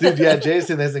 Yeah. Dude, yeah,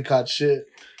 Jason hasn't caught shit.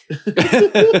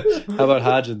 How about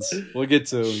Hodgins? We'll get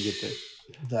to it when we get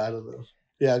there. I don't know.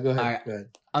 Yeah, go ahead. Right. Go ahead.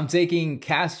 I'm taking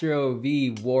Castro v.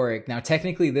 Warwick. Now,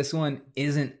 technically, this one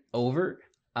isn't over.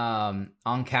 On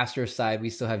Castro's side,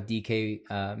 we still have DK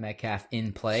Metcalf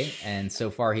in play, and so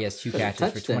far he has 2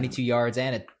 catches for 22 yards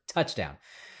and a touchdown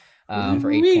for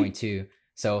 8.2.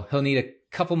 So he'll need a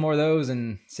couple more of those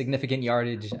and significant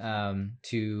yardage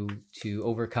to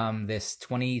overcome this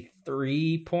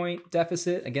 23-point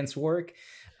deficit against Warwick.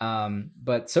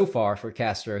 But so far for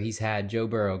Castro, he's had Joe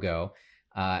Burrow go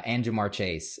and Jamar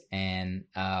Chase, and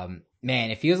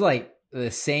man, it feels like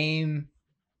the same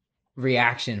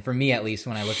reaction for me, at least,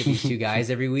 when I look at these 2 guys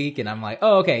every week, and I'm like,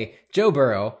 oh, okay, Joe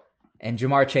Burrow and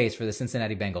Jamar Chase for the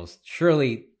Cincinnati Bengals,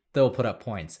 surely they'll put up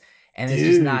points, and it's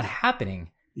just not happening.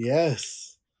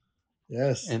 Yes.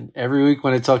 And every week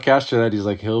when I tell Castro that, he's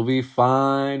like, he'll be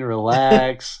fine,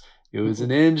 relax. It was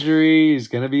an injury. He's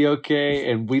going to be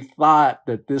okay. And we thought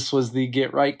that this was the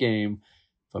get right game.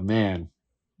 But man,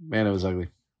 it was ugly.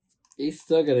 He's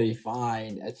still going to be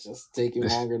fine. It's just taking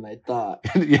longer than I thought.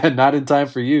 Yeah, not in time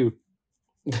for you.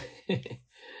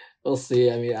 We'll see.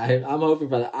 I mean, I'm hoping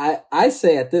for that. I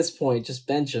say at this point, just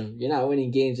bench him. You're not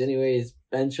winning games anyways.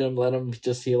 Bench him. Let him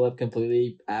just heal up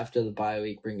completely after the bye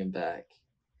week. Bring him back.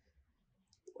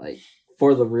 Like,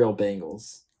 for the real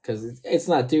Bengals. Because it's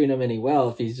not doing him any well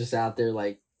if he's just out there,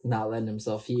 like, not letting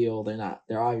himself heal.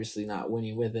 They're obviously not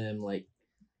winning with him. Like,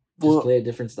 just play a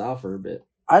different style for a bit.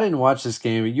 I didn't watch this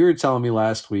game. You were telling me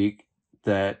last week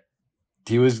that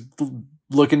he was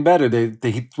looking better.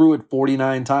 He threw it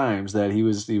 49 times. That he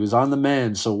was on the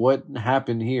mend. So what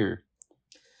happened here?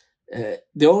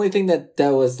 The only thing that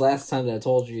was last time that I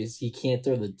told you is he can't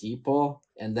throw the deep ball,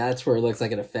 and that's where it looks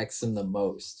like it affects him the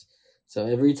most. So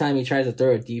every time he tries to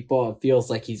throw a deep ball, it feels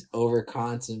like he's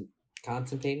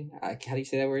contemplating. How do you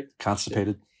say that word?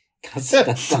 Constipated. That's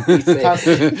how you say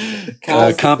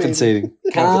it. Compensating.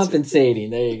 Compensating.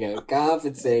 There you go.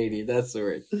 Compensating. That's the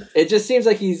word. It just seems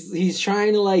like he's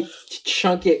trying to like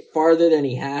chunk it farther than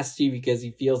he has to because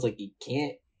he feels like he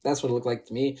can't. That's what it looked like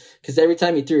to me. Because every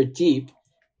time he threw it deep,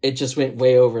 it just went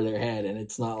way over their head, and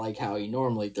it's not like how he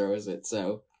normally throws it.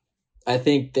 So I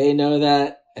think they know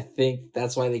that. I think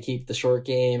that's why they keep the short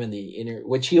game and the inner,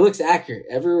 which he looks accurate.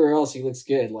 Everywhere else, he looks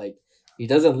good. Like,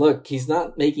 he's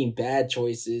not making bad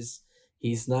choices.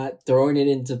 He's not throwing it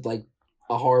into, like,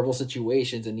 a horrible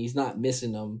situations, and he's not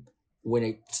missing them when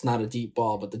it's not a deep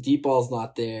ball. But the deep ball's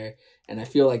not there, and I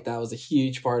feel like that was a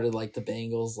huge part of, like, the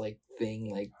Bengals, like, thing.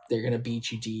 Like, they're going to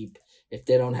beat you deep. If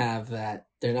they don't have that,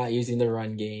 they're not using the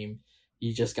run game.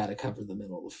 You just got to cover the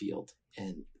middle of the field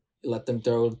and let them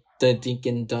throw the dink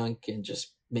and dunk and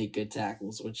just make good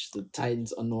tackles, which the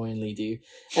Titans annoyingly do.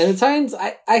 And the Titans,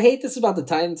 I hate this about the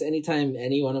Titans. Anytime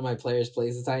any one of my players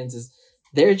plays the Titans, is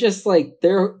they're just like,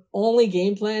 their only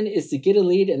game plan is to get a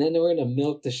lead, and then they're going to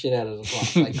milk the shit out of the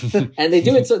clock. Like, and they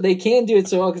can do it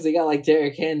so well because they got like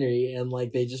Derrick Henry, and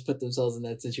like they just put themselves in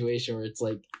that situation where it's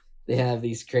like they have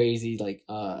these crazy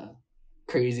long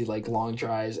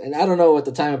drives. And I don't know what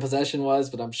the time of possession was,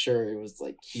 but I'm sure it was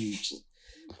like huge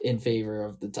in favor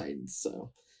of the Titans.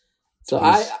 So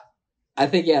I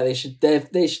think they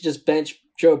should just bench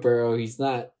Joe Burrow. He's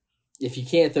not, if you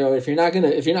can't throw it, if you're not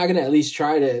gonna at least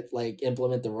try to like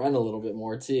implement the run a little bit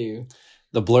more too.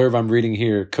 The blurb I'm reading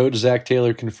here: Coach Zach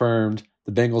Taylor confirmed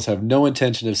the Bengals have no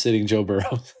intention of sitting Joe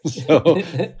Burrow. So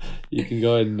you can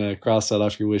go ahead and cross that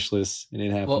off your wish list. It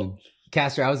ain't happening. Well,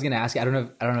 Castro, I was gonna ask you. I don't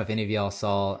know if any of y'all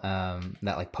saw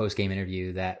that like post game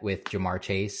interview that with Jamar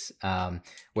Chase,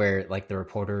 where like the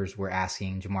reporters were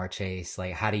asking Jamar Chase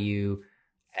like, how do you?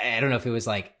 I don't know if it was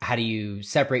like, how do you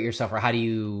separate yourself, or how do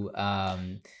you?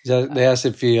 They asked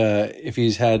if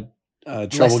he's had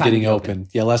trouble getting open.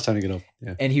 Yeah, last time to get open.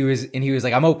 Yeah. And he was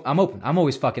like, I'm open. I'm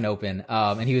always fucking open.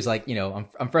 And he was like,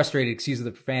 I'm frustrated. Excuse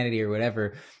the profanity or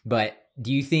whatever. But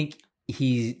do you think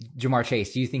Jamar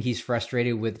Chase, do you think he's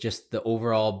frustrated with just the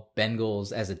overall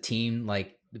Bengals as a team,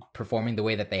 like performing the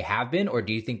way that they have been? Or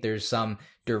do you think there's some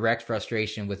direct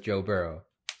frustration with Joe Burrow?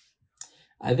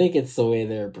 I think it's the way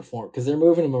they're performing, because they're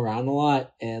moving him around a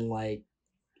lot, and like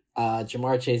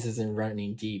Jamar Chase isn't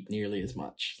running deep nearly as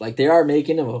much. Like, they are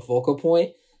making him a focal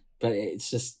point, but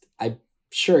it's just, I'm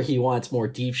sure he wants more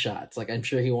deep shots. Like, I'm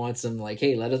sure he wants them like,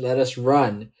 hey, let us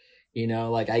run.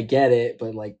 Like, I get it,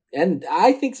 but like, and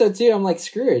I think so too. I'm like,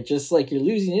 screw it. Just like, you're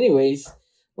losing anyways.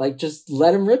 Like, just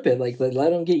let him rip it. Like,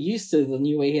 let him get used to the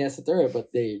new way he has to throw it.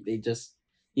 But they just,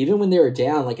 even when they were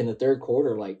down, like in the third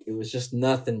quarter, like it was just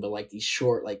nothing but like these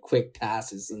short, like quick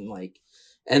passes, and like,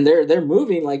 and they're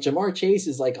moving. Like, Jamar Chase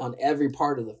is like on every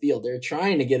part of the field. They're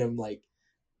trying to get him like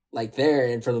there.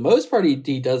 And for the most part,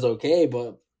 he does okay,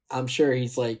 but I'm sure in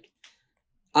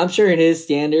his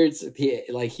standards,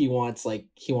 he wants a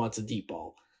deep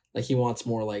ball. Like, he wants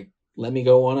more like, let me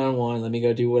go one-on-one, let me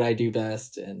go do what I do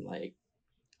best and like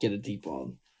get a deep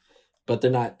ball. But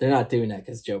they're not doing that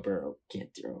because Joe Burrow can't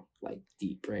throw like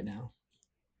deep right now.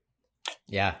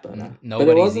 Yeah. But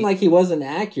it wasn't like he wasn't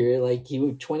accurate. Like, he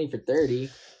went 20 for 30.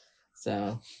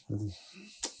 So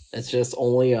it's just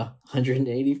only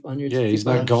 180. Yeah, he's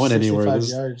not going anywhere.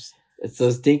 Yards. It's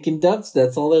those dink and dumps.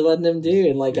 That's all they're letting him do.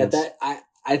 And like, at that, I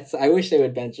wish they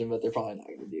would bench him, but they're probably not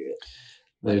going to do it.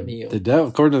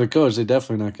 According to the coach, they're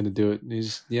definitely not going to do it.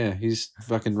 He's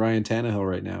fucking Ryan Tannehill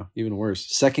right now. Even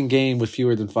worse. Second game with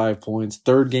fewer than 5 points.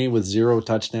 Third game with 0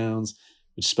 touchdowns,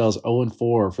 which spells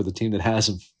 0-4 for the team that has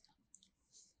him.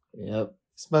 Yep.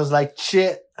 Smells like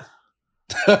shit.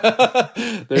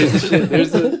 There's the shit.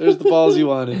 There's the balls you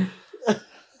wanted.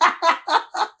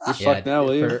 You're fucked now,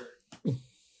 will you?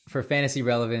 for fantasy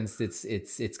relevance,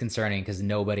 it's concerning because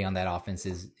nobody on that offense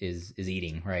is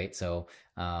eating, right? So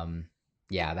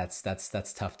yeah,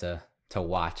 that's tough to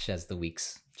watch as the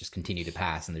weeks just continue to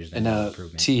pass and there's no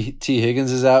improvement. T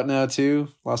Higgins is out now too.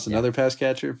 Lost another pass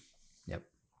catcher. Yep.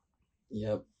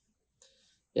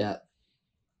 Yeah.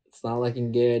 It's not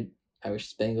looking good. I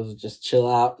wish the Bengals would just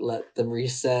chill out, let them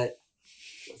reset.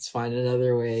 Let's find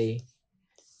another way.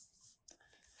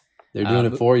 They're doing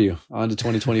it for you. On to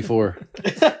 2024.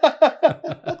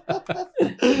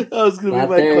 That was going to be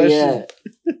my question. Yet.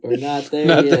 We're not there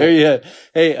Not yet. there yet.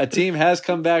 Hey, a team has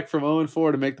come back from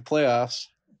 0-4 to make the playoffs.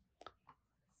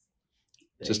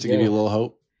 Just to give you a little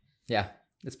hope. Yeah,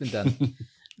 it's been done.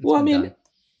 Well, I mean,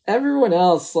 everyone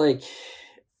else, like,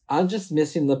 I'm just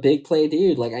missing the big play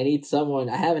dude. Like, I need someone.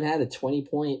 I haven't had a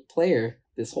 20-point player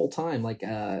this whole time. Like,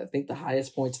 I think the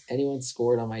highest points anyone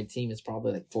scored on my team is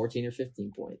probably like 14 or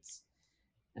 15 points.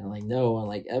 And like, no one,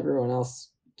 like, everyone else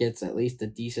gets at least a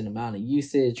decent amount of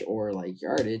usage or like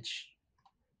yardage.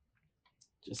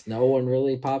 Just no one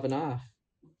really popping off.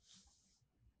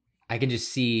 I can just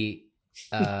see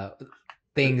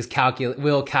things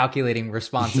calculating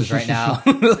responses right now.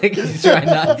 Like he's trying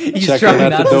not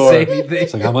to say anything.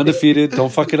 It's like, I'm undefeated.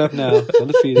 Don't fuck it up now.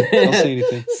 Undefeated. Don't say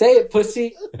anything. Say it,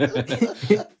 pussy.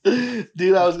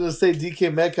 Dude, I was going to say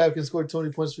DK Metcalf can score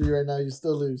 20 points for you right now. You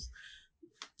still lose.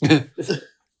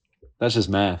 That's just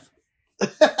math.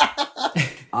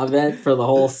 I bet for the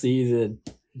whole season.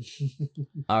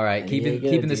 All right,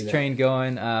 keeping this train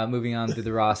going. Moving on through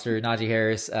the roster, Najee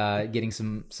Harris getting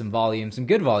some volume, some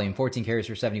good volume. 14 carries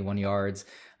for 71 yards,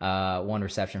 1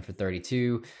 reception for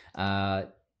 32.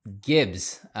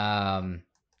 Gibbs, I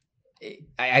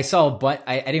saw a bunch.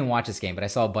 I didn't watch this game, but I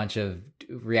saw a bunch of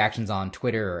reactions on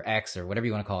Twitter or X or whatever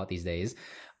you want to call it these days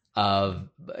of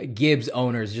Gibbs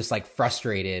owners just like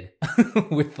frustrated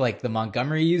with like the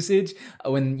Montgomery usage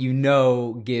when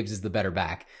Gibbs is the better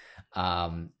back.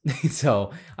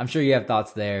 So I'm sure you have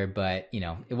thoughts there, but he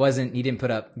didn't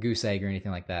put up goose egg or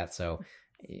anything like that. So,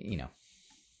 you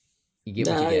get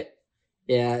what you get.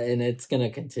 Yeah. And it's going to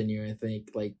continue. I think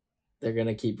like they're going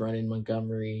to keep running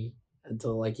Montgomery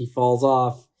until like he falls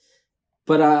off.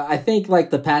 But I think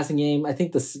like the passing game, I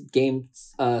think the game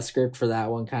script for that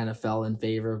one kind of fell in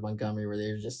favor of Montgomery where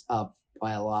they were just up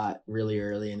by a lot really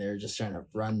early and they were just trying to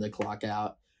run the clock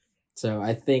out. So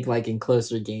I think like in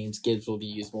closer games, Gibbs will be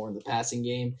used more in the passing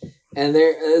game. And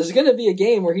there's going to be a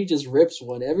game where he just rips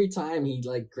one. Every time he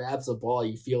like grabs a ball,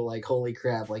 you feel like, holy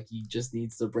crap, like he just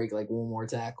needs to break like one more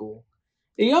tackle.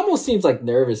 He almost seems like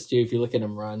nervous too. If you look at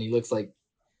him run, he looks like,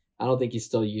 I don't think he's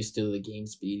still used to the game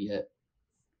speed yet.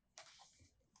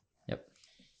 Yep.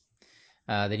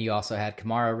 Then you also had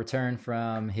Kamara return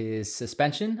from his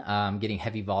suspension, getting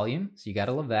heavy volume. So you got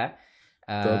to love that.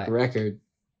 Broke record.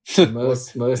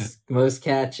 most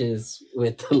catches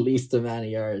with the least amount of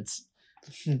yards.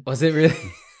 Was it really?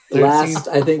 Last,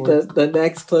 I think the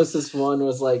next closest one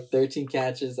was like 13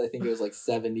 catches. I think it was like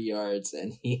 70 yards,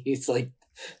 and he's like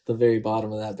the very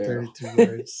bottom of that barrel. 32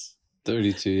 yards.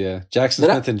 32, yeah. Jackson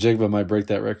Smith and Jigba might break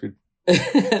that record. But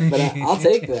I'll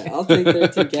take that. I'll take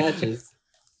 13 catches.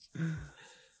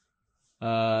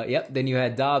 Yep. Then you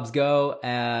had Dobbs go,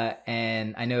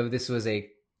 and I know this was a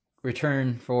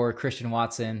return for Christian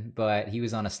Watson, but he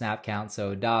was on a snap count,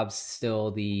 so Dobbs still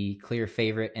the clear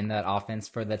favorite in that offense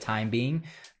for the time being.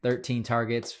 13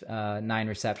 targets, 9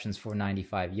 receptions for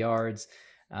 95 yards,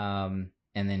 and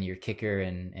then your kicker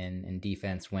and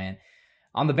defense went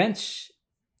on the bench.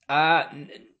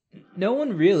 No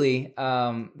one really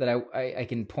that I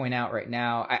can point out right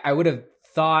now. I would have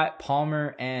thought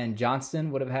Palmer and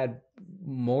Johnston would have had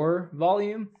more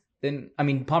volume than. I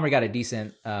mean, Palmer got a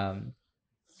decent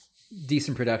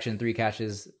production, 3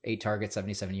 catches, 8 targets,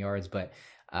 77 yards. But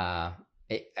I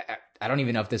don't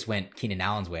even know if this went Keenan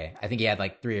Allen's way. I think he had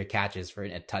like 3 catches for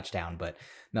a touchdown, but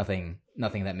nothing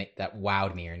that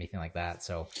wowed me or anything like that.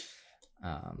 So,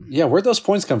 yeah, where'd those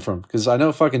points come from? Because I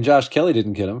know fucking Josh Kelly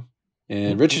didn't get him,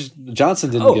 and Richard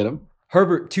Johnson didn't get him.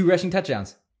 Herbert, 2 rushing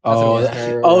touchdowns. You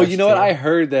know what? I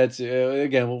heard that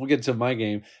again. We'll get to my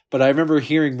game, but I remember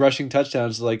hearing rushing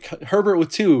touchdowns like Herbert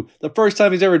with 2. The first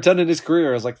time he's ever done it in his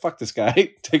career. I was like, "Fuck this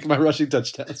guy, taking my rushing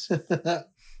touchdowns."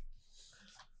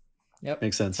 Yep,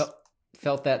 makes sense.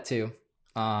 Felt that too.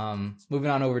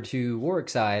 Moving on over to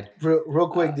Warwick's side. Real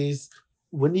quick, these.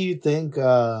 When do you think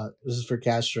this is for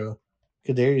Castro?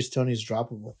 Kadarius Toney's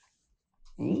droppable.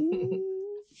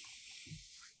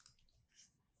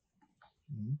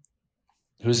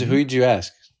 Who did you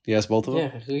ask? You asked both of them?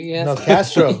 Yeah, who you asked? No,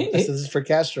 Castro. This is for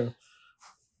Castro.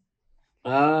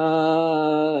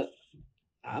 I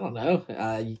don't know.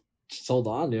 You just hold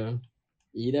on to him.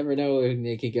 You never know when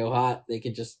they could go hot. They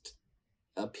could just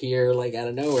appear like out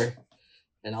of nowhere.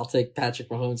 And I'll take Patrick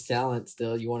Mahomes' talent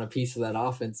still. You want a piece of that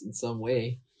offense in some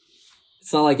way.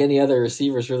 It's not like any other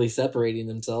receivers really separating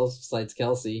themselves besides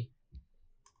Kelsey.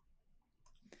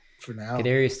 For now.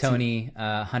 Kadarius Toney,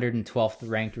 112th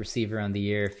ranked receiver on the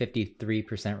year, 53%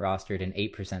 rostered and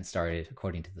 8% started,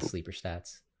 according to the sleeper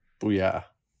stats. Oh, yeah.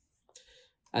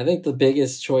 I think the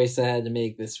biggest choice I had to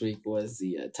make this week was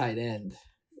the tight end,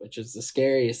 which was the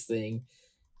scariest thing.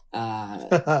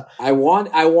 I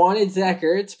wanted Zach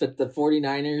Ertz, but the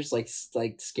 49ers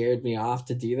like scared me off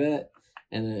to do that.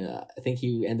 And I think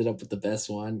he ended up with the best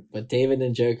one. But David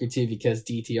Njoku too, because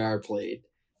DTR played.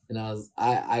 And I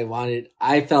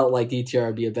felt like DTR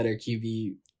would be a better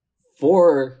QB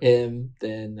for him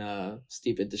than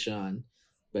Stephen Deshaun.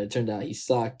 But it turned out he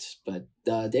sucked. But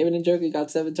David Njoku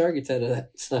got 7 targets out of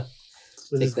that. So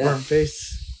with his burnt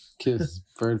face. His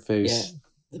burnt face. Yeah,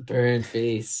 the burnt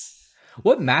face.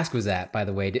 What mask was that, by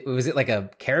the way? Was it like a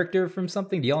character from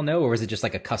something? Do y'all know? Or was it just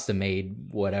like a custom-made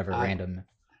whatever, random?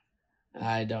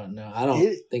 I don't know. I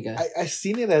don't think I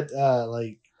seen it at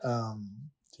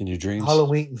in your dreams,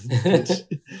 Halloween stores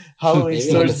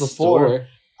before. Store.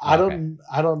 I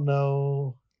don't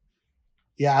know.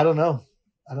 Yeah, I don't know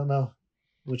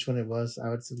which one it was. I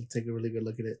would still take a really good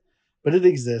look at it, but it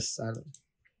exists.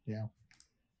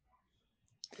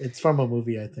 It's from a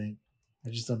movie, I think. I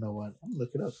just don't know what. I'm gonna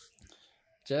look it up.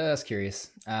 Just curious.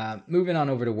 Moving on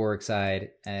over to work side,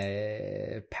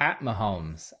 Pat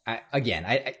Mahomes.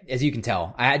 I as you can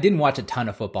tell, I didn't watch a ton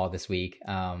of football this week.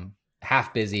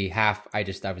 Half busy, half I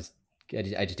just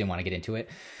didn't want to get into it.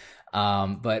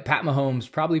 But Pat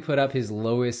Mahomes probably put up his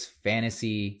lowest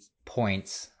fantasy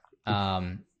points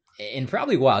in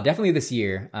probably a while, definitely this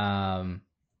year.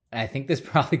 I think this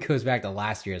probably goes back to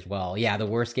last year as well. Yeah, the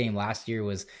worst game last year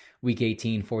was week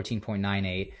 18,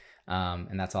 14.98.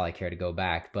 And that's all I care to go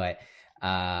back. But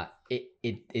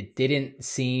it didn't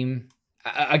seem,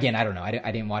 again, I don't know. I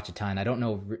didn't watch a ton. I don't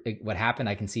know what happened.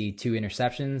 I can see 2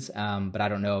 interceptions, but I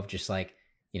don't know if just like,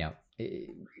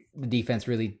 the defense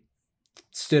really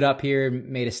stood up here,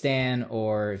 made a stand,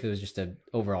 or if it was just an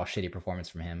overall shitty performance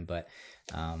from him. But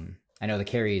I know the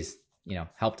carries,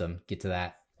 helped him get to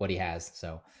that, what he has.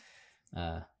 So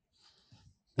I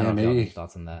don't know if you have any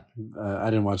thoughts on that. I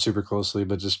didn't watch super closely,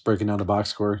 but just breaking down the box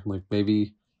score, like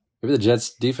maybe the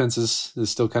Jets defense is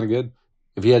still kind of good.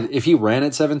 If he ran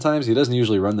it 7 times, he doesn't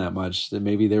usually run that much. Then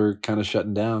maybe they were kind of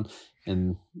shutting down,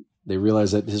 and they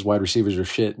realized that his wide receivers are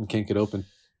shit and can't get open.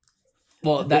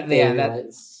 Well,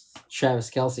 Travis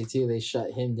Kelsey too. They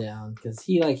shut him down because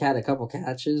he had a couple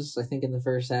catches, I think, in the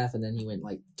first half, and then he went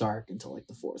dark until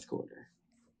the fourth quarter.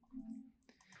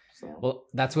 So. Well,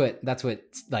 that's what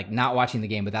not watching the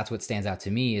game, but that's what stands out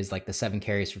to me is the 7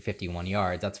 carries for 51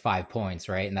 yards. That's 5 points,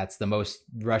 right? And that's the most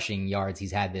rushing yards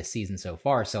he's had this season so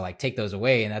far. So take those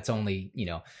away, and that's only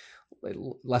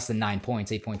less than 9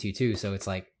 points, 8.22. So it's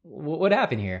what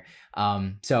happened here?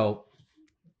 So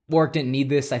Warwick didn't need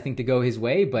this, I think, to go his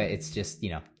way, but it's just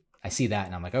I see that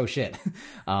and I'm like, oh shit.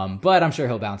 But I'm sure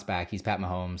he'll bounce back. He's Pat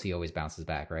Mahomes. He always bounces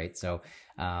back, right? So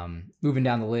moving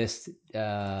down the list,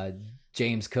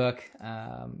 James Cook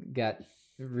got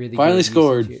really finally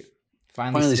scored.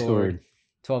 Finally scored.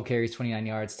 12 carries, 29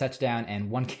 yards, touchdown,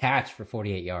 and 1 catch for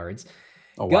 48 yards.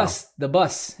 Oh, Gus, the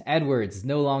bus, Edwards,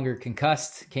 no longer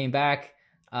concussed, came back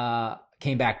from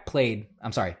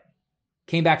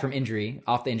injury,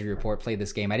 off the injury report, played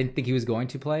this game. I didn't think he was going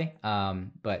to play,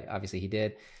 but obviously he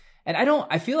did. And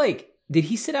I feel like, did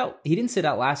he sit out? He didn't sit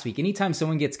out last week. Anytime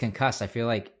someone gets concussed, I feel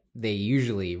like they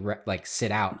usually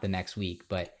sit out the next week,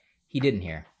 but he didn't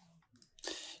here.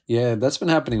 Yeah, that's been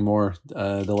happening more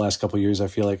the last couple of years. I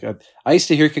feel like I used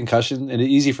to hear concussion, and it's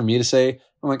easy for me to say.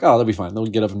 I'm like, oh, they'll be fine. They'll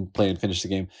get up and play and finish the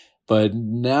game. But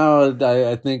now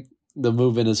I think the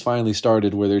movement has finally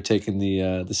started where they're taking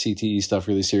the CTE stuff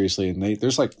really seriously, and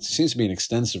there's seems to be an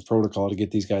extensive protocol to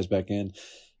get these guys back in,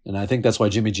 and I think that's why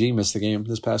Jimmy G missed the game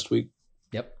this past week.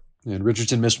 Yep. And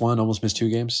Richardson missed 1, almost missed 2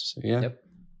 games. So yeah. Yep.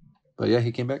 But yeah,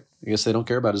 he came back. I guess they don't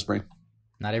care about his brain.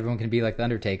 Not everyone can be like the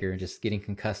Undertaker, just getting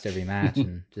concussed every match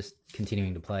and just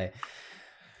continuing to play.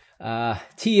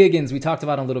 T. Higgins, we talked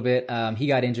about him a little bit. He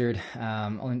got injured.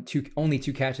 Only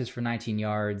 2 catches for 19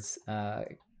 yards.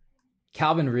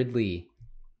 Calvin Ridley,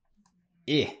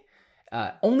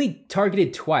 only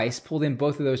targeted twice, pulled in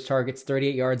both of those targets,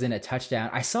 38 yards and a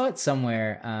touchdown. I saw it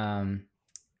somewhere,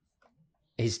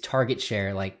 his target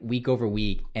share week over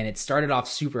week, and it started off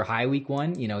super high week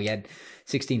 1. He had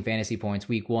 16 fantasy points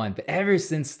week 1, but ever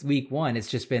since week 1, it's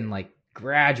just been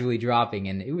gradually dropping,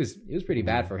 and it was pretty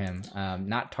bad for him.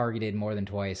 Not targeted more than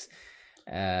twice.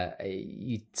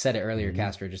 You said it earlier,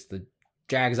 Castro, just the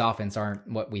Jags offense aren't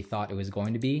what we thought it was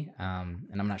going to be. And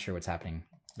I'm not sure what's happening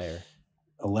there.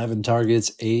 11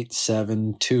 targets, 8,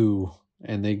 7, 2.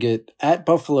 And they get at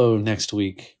Buffalo next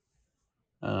week.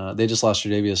 They just lost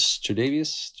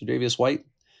Tre'Davious White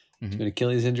to an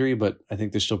Achilles injury, but I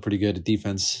think they're still pretty good at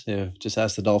defense. Yeah, just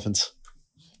ask the Dolphins.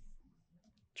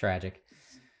 Tragic.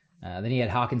 Then he had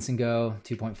Hawkinson go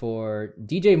 2.4.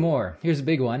 DJ Moore, here's a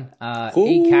big one.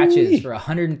 8 catches for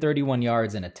 131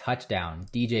 yards and a touchdown.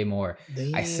 DJ Moore.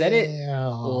 Damn. I said it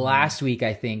last week,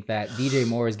 I think, that DJ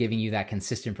Moore is giving you that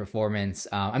consistent performance.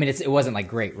 I mean, it wasn't like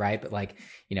great, right? But like,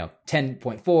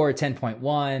 10.4,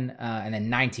 10.1, and then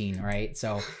 19, right?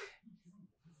 So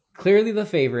clearly the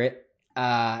favorite.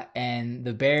 And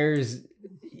the Bears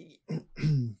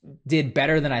did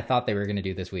better than I thought they were going to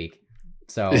do this week.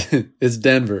 So it's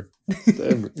Denver.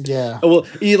 Yeah. Well,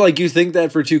 you think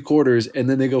that for 2 quarters, and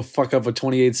then they go fuck up a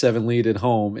 28-7 lead at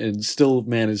home and still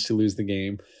manage to lose the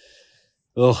game.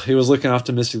 Oh, he was looking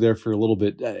optimistic there for a little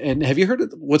bit. And have you heard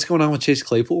of what's going on with Chase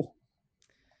Claypool?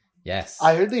 Yes.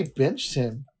 I heard they benched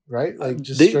him, right? Like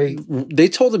straight. They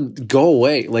told him go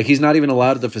away. Like he's not even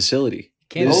allowed at the facility.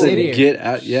 Can't sit here. Get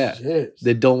out. Yeah. Shit.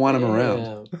 They don't want him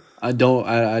around. I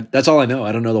that's all I know.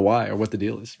 I don't know the why or what the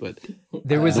deal is, but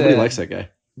nobody likes that guy.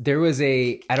 There was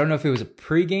I don't know if it was a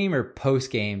pregame or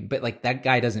postgame, but like that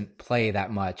guy doesn't play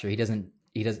that much, or he doesn't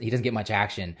get much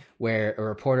action, where a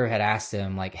reporter had asked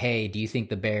him like, "Hey, do you think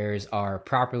the Bears are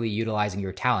properly utilizing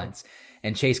your talents?"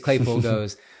 And Chase Claypool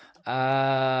goes,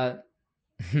 "No."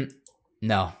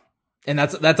 And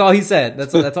that's all he said.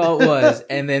 That's all it was.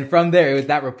 And then from there, it was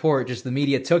that report, just the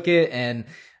media took it, and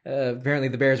apparently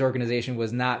the Bears organization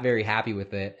was not very happy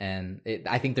with it. And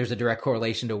I think there's a direct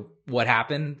correlation to what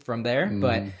happened from there.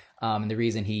 But the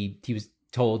reason he was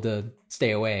told to stay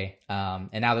away,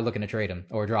 and now they're looking to trade him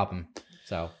or drop him.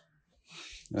 So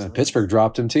Pittsburgh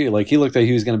dropped him too. Like he looked like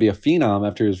he was going to be a phenom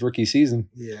after his rookie season.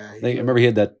 Yeah. I remember he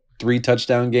had that 3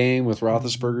 touchdown game with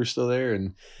Roethlisberger still there,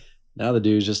 and now the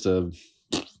dude's just a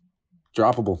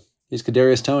droppable. He's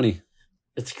Kadarius Toney.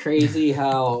 It's crazy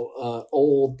how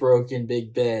old, broken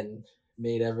Big Ben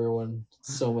made everyone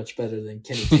so much better than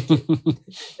Kenny Pickett.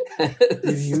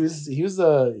 he was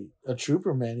a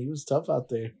trooper, man. He was tough out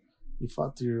there. He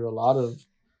fought through a lot of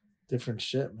different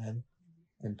shit, man,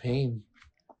 and pain.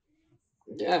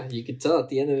 Yeah, you could tell at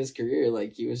the end of his career,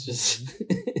 like he was just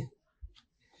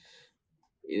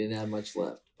he didn't have much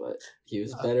left, but he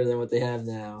was better than what they have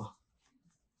now.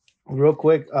 Real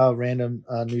quick, random,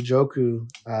 Njoku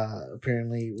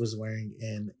apparently was wearing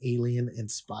an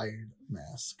alien-inspired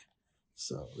mask.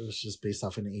 So it was just based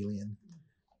off an alien.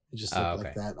 It just looked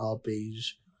like that, all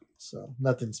beige. So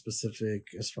nothing specific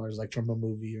as far as like from a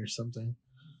movie or something.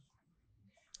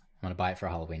 I'm going to buy it for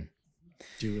Halloween.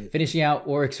 Do it. Finishing out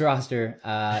Warwick's roster,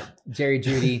 Jerry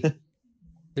Jeudy,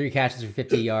 3 catches for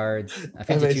 50 yards,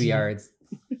 52 yards.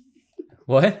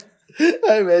 What?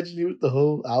 I imagine you with the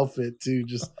whole outfit too.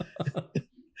 Just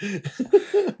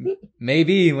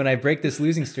maybe when I break this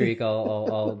losing streak,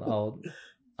 I'll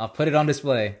put it on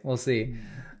display. We'll see.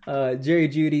 Jerry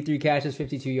Jeudy, 3 catches,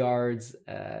 52 yards.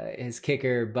 His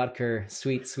kicker, Butker,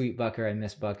 sweet Butker. I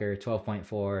miss Butker,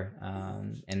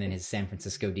 12.4. And then his San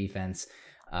Francisco defense,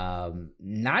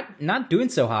 not doing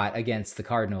so hot against the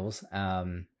Cardinals.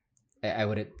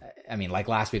 Like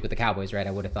last week with the Cowboys, right?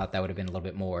 I would have thought that would have been a little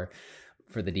bit more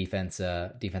for the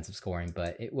defensive scoring,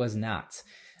 but it was not.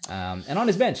 And on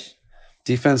his bench,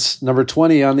 defense number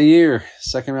 20 on the year,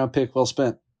 2nd round pick, well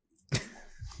spent.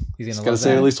 He's got to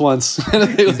say it at least once.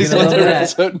 He's gonna love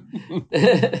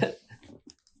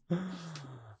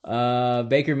that.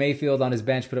 Baker Mayfield on his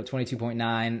bench put up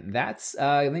 22.9. That's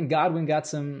I think Godwin got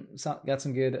some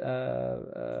good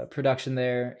production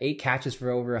there. 8 catches for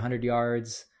over 100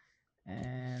 yards,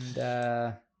 and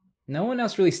no one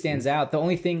else really stands out. The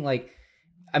only thing,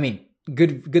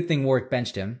 good thing Warwick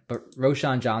benched him, but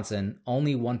Roshan Johnson,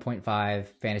 only 1.5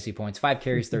 fantasy points, 5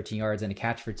 carries, 13 yards, and a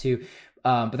catch for 2.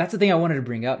 But that's the thing I wanted to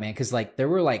bring up, man, because there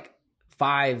were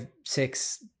 5,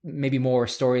 6, maybe more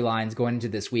storylines going into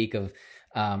this week of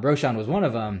Roshan was one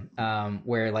of them,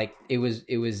 where the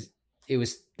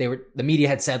media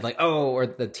had said or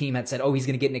the team had said, he's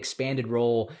going to get an expanded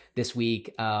role this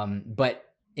week. But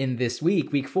in this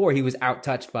week 4, he was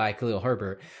out-touched by Khalil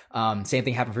Herbert. Same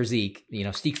thing happened for Zeke.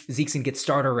 Zeke's going to get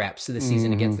starter reps this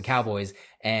season against the Cowboys.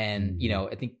 And,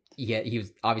 I think he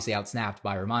was obviously out-snapped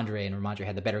by Ramondre, and Ramondre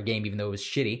had the better game, even though it was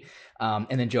shitty. And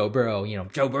then Joe Burrow,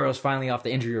 Joe Burrow's finally off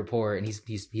the injury report, and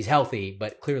he's healthy,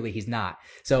 but clearly he's not.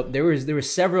 So there were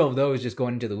several of those just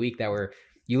going into the week that were,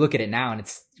 you look at it now and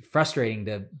it's frustrating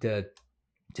to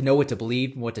to know what to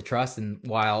believe, what to trust, and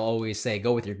why I'll always say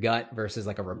go with your gut versus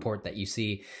like a report that you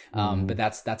see. But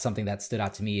that's something that stood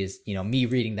out to me is, me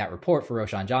reading that report for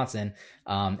Roschon Johnson,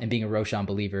 and being a Roschon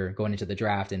believer going into the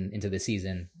draft and into the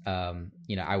season.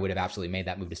 I would have absolutely made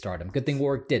that move to start him. Good thing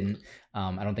Warwick didn't.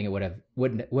 I don't think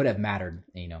it would have mattered.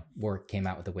 Warwick came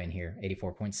out with the win here,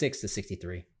 84.6 to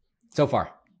 63. So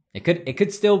far, it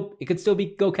could still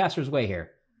be go Castro's way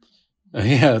here.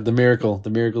 Yeah, the miracle DK. The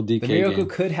miracle game.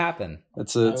 Could happen.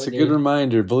 It's a good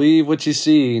reminder. Believe what you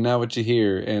see, not what you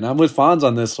hear. And I'm with Fonz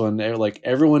on this one. Like,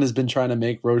 everyone has been trying to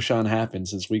make Roschon happen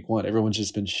since week 1. Everyone's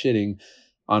just been shitting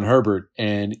on Herbert.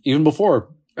 And even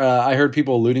before, I heard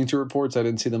people alluding to reports. I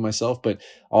didn't see them myself, but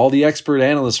all the expert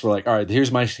analysts were like, "All right,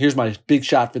 here's my big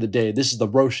shot for the day. This is the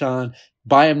Roschon.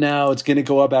 Buy him now. It's going to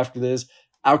go up after this."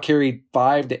 Outcarried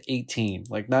 5 to 18.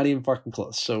 Like, not even fucking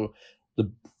close. So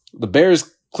the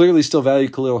Bears clearly still value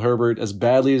Khalil Herbert as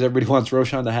badly as everybody wants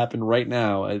Roschon to happen right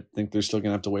now. I think they're still going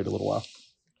to have to wait a little while.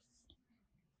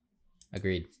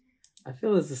 Agreed. I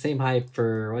feel it's the same hype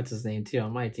for what's his name too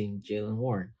on my team, Jalen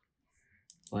Warren.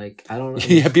 Like, I don't know.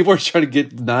 Yeah, people are trying to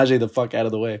get Najee the fuck out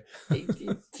of the way.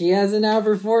 He hasn't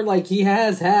outperformed. Like, he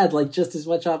has had like just as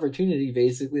much opportunity.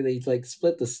 Basically, they like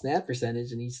split the snap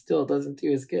percentage, and he still doesn't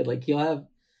do as good. Like,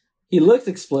 he looks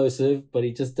explosive, but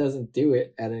he just doesn't do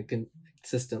it at a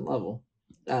consistent level.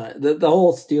 The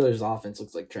whole Steelers offense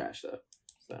looks like trash though.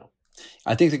 So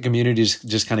I think the community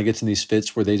just kind of gets in these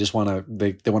fits where they just want to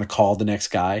they want to call the next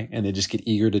guy, and they just get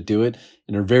eager to do it,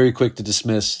 and they're very quick to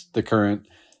dismiss the current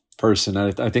person.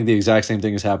 I think the exact same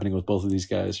thing is happening with both of these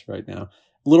guys right now.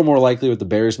 A little more likely with the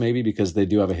Bears maybe because they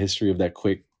do have a history of that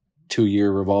quick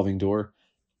 2-year revolving door.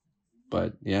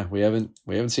 But yeah, we haven't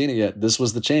seen it yet. This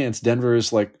was the chance. Denver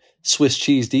is like Swiss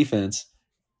cheese defense,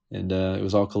 and it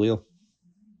was all Khalil.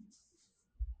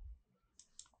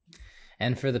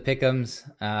 And for the pick'ems,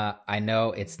 I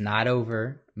know it's not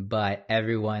over, but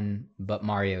everyone but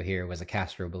Mario here was a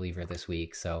Castro believer this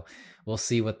week. So we'll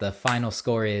see what the final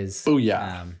score is. Oh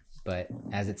yeah. But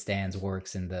as it stands,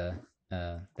 Warwick's in the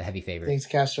heavy favorite. Thanks,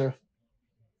 Castro.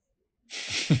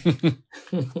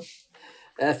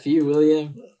 F you,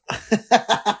 William.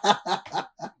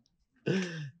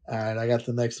 All right, I got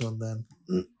the next one then.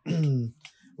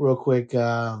 Real quick,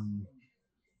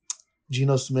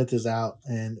 Geno Smith is out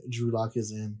and Drew Lock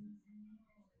is in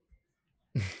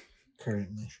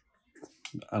currently.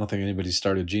 I don't think anybody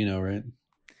started Geno, right?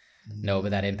 No, but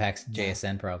that impacts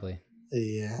JSN probably.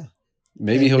 Yeah.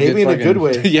 Maybe he'll maybe get in fucking, a good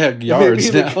way. Yeah,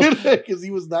 yards now. Because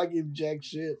he was not getting jack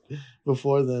shit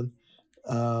before then.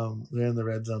 They're in the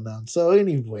red zone now. So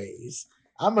anyways,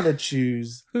 I'm going to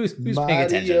choose who's paying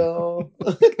attention?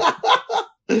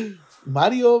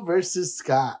 Mario versus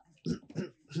Scott.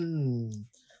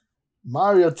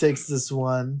 Mario takes this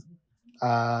one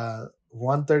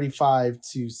 135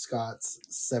 to Scott's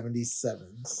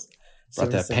 77s.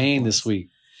 Brought that pain points. This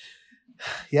week.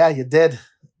 Yeah, you did.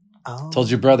 Oh, Told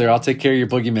your brother, I'll take care of your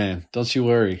boogeyman. Don't you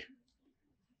worry.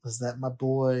 was that my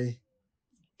boy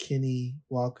Kenny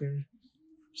Walker?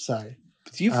 Sorry.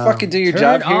 You fucking do your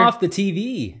job Turn here. off the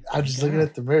TV. I'm just looking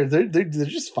at the mirror. They're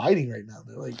just fighting right now.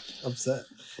 They're like upset.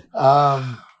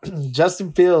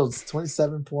 Justin Fields,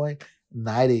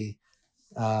 27.90.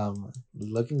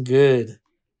 Looking good.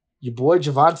 Your boy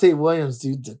Javonte Williams,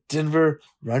 dude, the Denver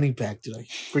running back, dude. I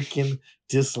freaking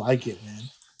dislike it, man.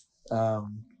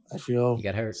 I feel He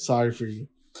got hurt. sorry for you.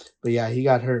 But yeah, he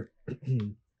got hurt. Put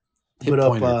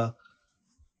pointer. up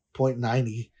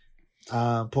 0.90.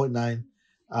 0.9.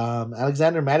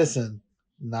 Alexander Madison,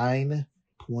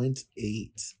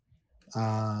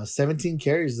 9.8. 17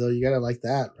 carries, though. You got to like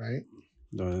that, right?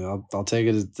 I'll take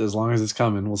it as long as it's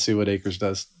coming. We'll see what Akers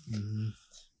does. Mm-hmm.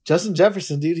 Justin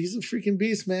Jefferson, dude, he's a freaking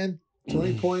beast, man.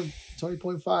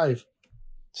 20.5.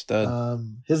 Stud.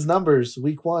 His numbers: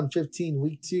 week 1, 15,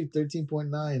 week 2,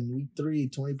 13.9, week 3,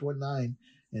 20.9,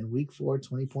 and week 4,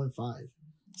 20.5.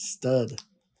 Stud.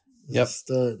 He's Yep. a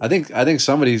stud. I think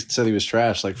somebody said he was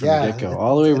trash, like from the get go,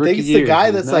 all the way I think rookie it's year. the guy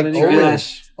He's that's not like any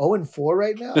 0-4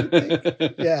 right now. I think.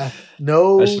 good. Yeah,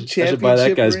 no I should championship buy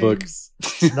that guy's book. rings,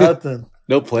 Nothing.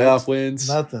 No playoff wins.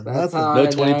 Nothing. That's Nothing. how No I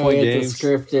know 20-point it's a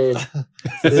scripted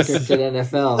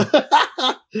NFL.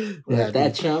 Yeah,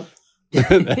 That chump.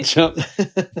 That jump.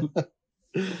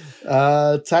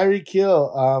 Tyreek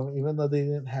Hill, even though they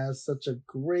didn't have such a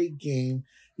great game,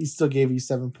 he still gave you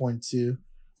 7.2.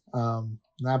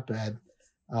 Not bad.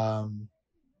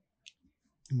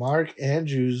 Mark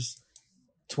Andrews,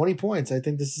 20 points. I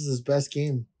think this is his best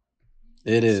game.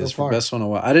 It is So for far. best one in a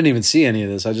while. I didn't even see any of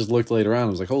this. I just looked later on. I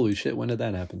was like, holy shit, when did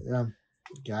that happen? Yeah,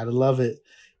 gotta love it.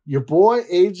 Your boy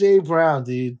AJ Brown,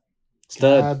 dude.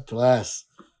 Stud. God bless.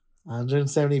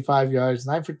 175 yards,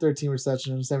 9 for 13 receptions,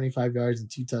 175 yards,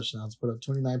 and 2 touchdowns. Put up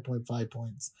 29.5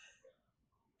 points.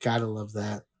 Gotta love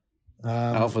that.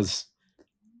 Alphas.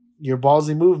 Your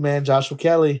ballsy move, man, Joshua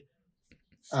Kelly.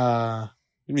 What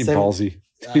do you mean ballsy?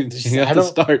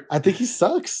 I think he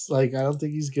sucks. Like, I don't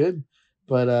think he's good.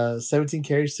 But 17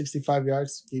 carries, 65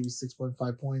 yards, gave you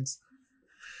 6.5 points.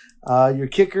 Your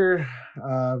kicker,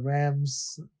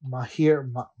 Rams, Maher,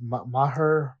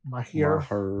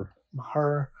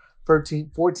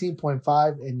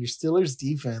 14.5, and your Steelers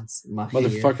defense.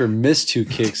 Motherfucker missed 2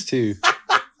 kicks too.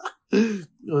 It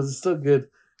was still good.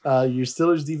 Your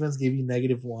Steelers defense gave you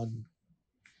 -1.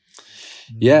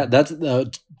 Yeah, that's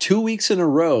 2 weeks in a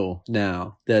row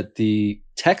now that the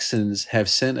Texans have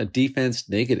sent a defense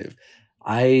negative.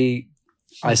 I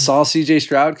saw CJ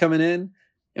Stroud coming in,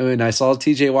 and when I saw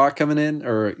TJ Watt coming in,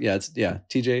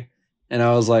 TJ, and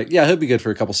I was like, yeah, he'll be good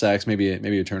for a couple sacks, maybe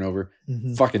a turnover.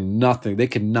 Mm-hmm. Fucking nothing. They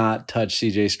could not touch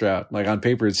CJ Stroud. Like on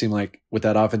paper, it seemed like with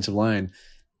that offensive line,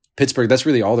 Pittsburgh, that's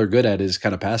really all they're good at is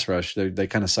kind of pass rush. They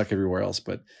kind of suck everywhere else,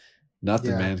 but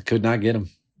nothing, man. Could not get him.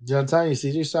 I'm telling you,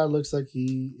 CJ Stroud looks like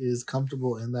he is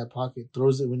comfortable in that pocket,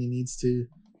 throws it when he needs to,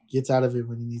 gets out of it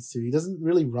when he needs to. He doesn't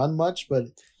really run much, but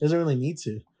doesn't really need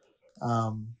to.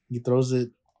 He throws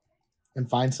it and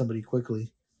finds somebody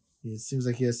quickly. It seems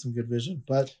like he has some good vision,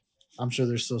 but I'm sure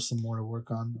there's still some more to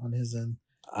work on his end.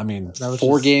 I mean,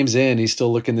 4 games in, he's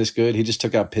still looking this good. He just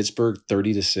took out Pittsburgh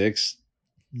 30-6.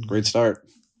 Mm-hmm. Great start.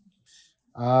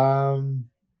 On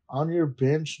your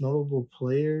bench, notable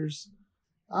players,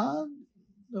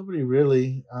 nobody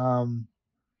really. On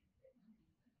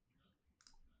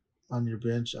your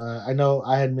bench, I know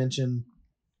I had mentioned,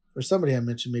 or somebody had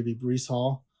mentioned, maybe Breece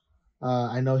Hall.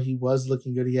 I know he was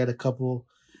looking good. He had a couple.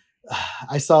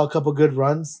 I saw a couple good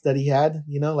runs that he had.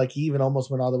 You know, like he even almost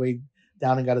went all the way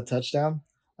down and got a touchdown.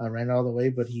 Ran all the way,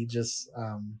 but he just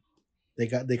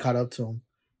they caught up to him.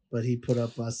 But he put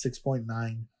up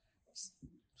 6.9.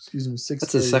 Excuse me, 6.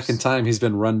 That's the second time he's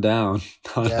been run down.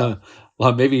 Yeah.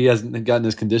 Well, maybe he hasn't gotten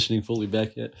his conditioning fully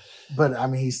back yet. But I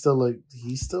mean, he still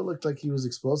looked like he was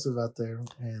explosive out there.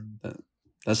 And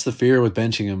that's the fear with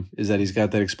benching him, is that he's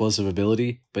got that explosive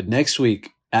ability. But next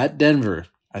week at Denver,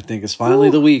 I think is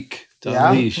finally the week to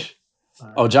unleash.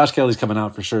 Right. Oh, Josh Kelly's coming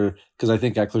out for sure, because I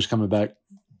think Eckler's coming back,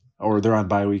 or they're on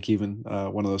bye week even.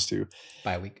 One of those two.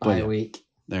 Bye week.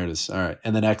 There it is. All right,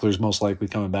 and then Eckler's most likely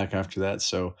coming back after that.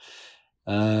 So.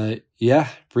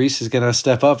 Breece is gonna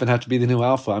step up and have to be the new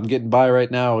alpha. I'm getting by right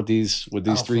now with these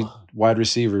alpha. 3 wide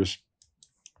receivers,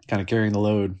 kind of carrying the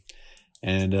load.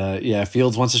 And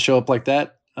Fields wants to show up like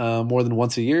that more than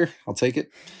once a year. I'll take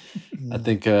it. I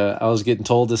think I was getting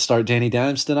told to start Danny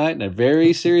Dimes tonight, and I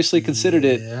very seriously considered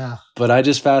it. But I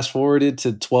just fast forwarded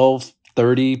to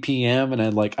 12:30 p.m.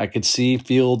 and I could see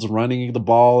Fields running the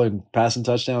ball and passing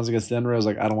touchdowns against Denver. I was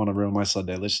like, I don't want to ruin my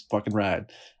Sunday. Let's just fucking ride.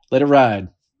 Let it ride.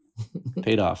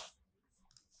 Paid off.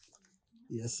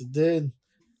 Yes, it did.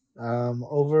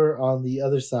 Over on the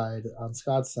other side, on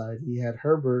Scott's side, he had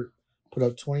Herbert put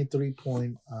up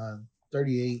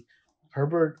 23.38.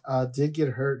 Herbert did get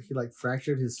hurt. He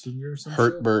fractured his finger or something.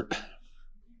 Herbert.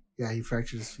 Yeah, he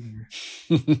fractured his finger.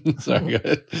 Sorry, go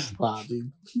ahead. Wow,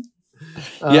 dude.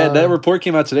 That report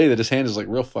came out today that his hand is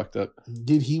real fucked up.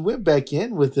 Dude, he went back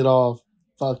in with it all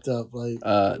fucked up.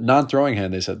 Non-throwing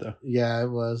hand, they said though. Yeah, it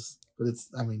was. But it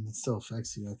still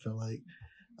affects you, I feel like.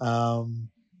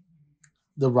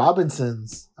 The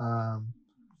Robinsons.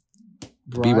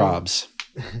 B-Robs.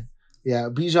 Yeah,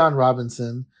 Bijan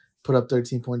Robinson put up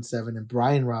 13.7, and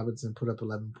Brian Robinson put up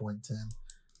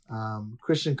 11.10.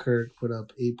 Christian Kirk put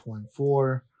up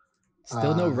 8.4.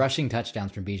 Still no rushing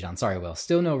touchdowns from Bijan. Sorry, Will.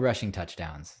 Still no rushing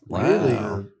touchdowns.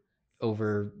 Really?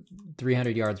 Over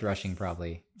 300 yards rushing,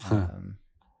 probably.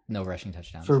 No rushing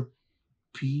touchdowns. For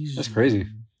Bijan. That's crazy.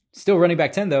 Still running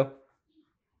back 10, though.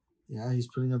 Yeah, he's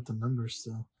putting up the numbers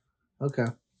still. Okay.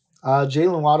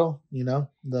 Jalen Waddle, the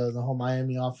whole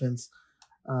Miami offense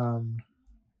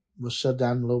was shut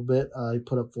down a little bit. He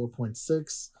put up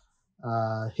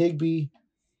 4.6. Higbee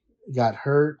got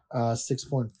hurt,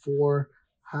 6.4.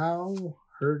 How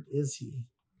hurt is he?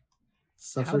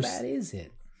 How bad is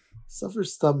it?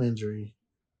 Suffers thumb injury.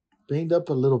 Banged up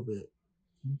a little bit.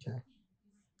 Okay.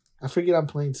 I forget I'm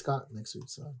playing Scott next week,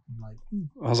 so I'm like...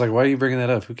 I was like, why are you bringing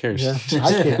that up? Who cares? Yeah,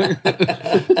 I can't.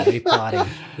 Maybe plotting.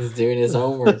 He's doing his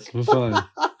homework. Fun.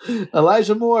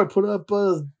 Elijah Moore put up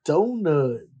a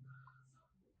donut.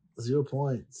 0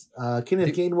 points.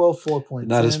 Kenneth Gainwell, 4.10.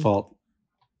 Not his fault.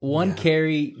 One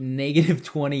carry,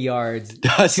 -20 yards.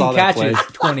 I saw 2 that catches, play.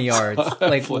 20 yards.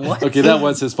 What? Okay, that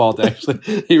was his fault, actually.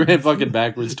 He ran fucking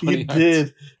backwards 20 He yards.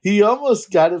 did. He almost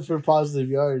got it for positive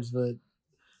yards, but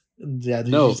Yeah,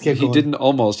 No, just kept he going. didn't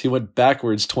almost. He went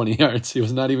backwards 20 yards. He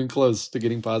was not even close to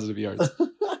getting positive yards.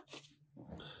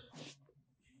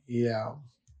 Yeah.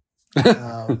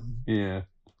 Yeah.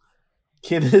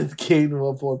 Kenneth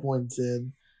Gainwell 4 points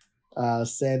in.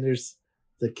 Sanders,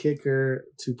 the kicker,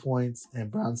 2 points,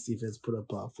 and Brown's defense put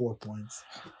up 4 points.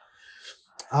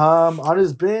 On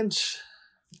his bench,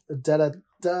 Singletary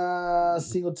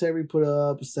put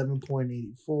up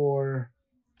 7.84.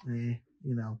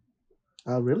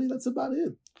 Really, that's about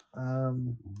it.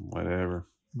 Whatever.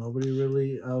 Nobody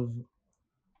really of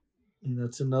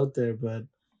to note there, but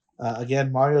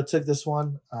again, Mario took this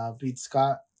one, beat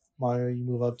Scott. Mario, you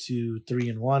move up to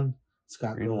 3-1.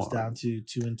 Scott goes down to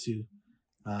 2-2.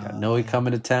 Got Noe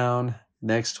coming to town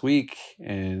next week,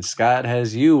 and Scott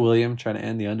has you, William, trying to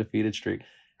end the undefeated streak.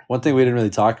 One thing we didn't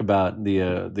really talk about,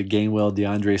 the Gainwell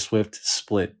DeAndre Swift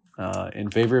split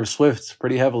in favor of Swift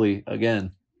pretty heavily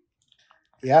again.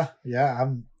 Yeah,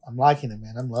 I'm liking it,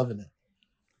 man. I'm loving it.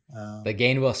 The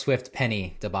Gainwell Swift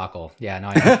Penny debacle. Yeah,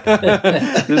 no,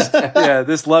 I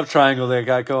this love triangle they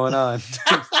got going on.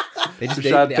 They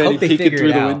Rashad Penny peeking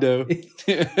through the window.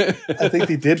 I think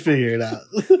they did figure it out.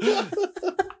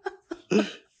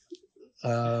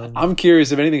 I'm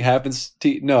curious if anything happens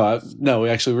to no,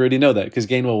 actually we already know that because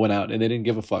Gainwell went out and they didn't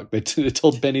give a fuck. They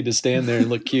told Penny to stand there and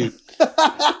look cute.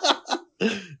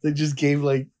 They just gave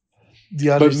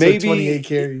DeAndre maybe 28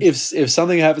 carries. If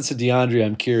something happens to DeAndre,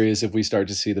 I'm curious if we start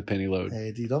to see the Penny load.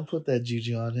 Hey, dude, don't put that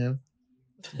juju on him.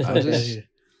 I'm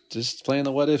just playing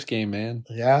the what if game, man.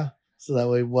 Yeah. So that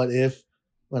way, what if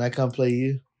when I come play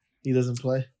you, he doesn't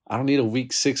play? I don't need a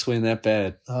week 6 win that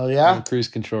bad. Oh yeah, I'm in cruise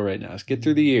control right now. Let's get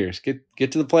through the years. Get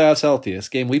to the playoffs healthy. This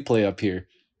game we play up here.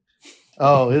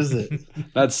 Oh, is it?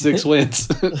 That's 6 wins.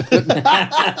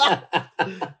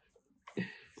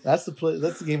 That's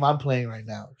the game I'm playing right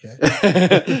now. Okay.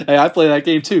 Hey, I play that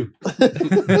game too.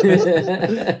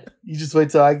 You just wait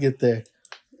till I get there.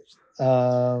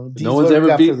 No one's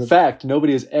ever beaten. Fact,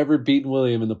 nobody has ever beaten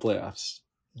William in the playoffs.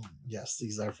 Yes,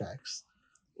 these are facts.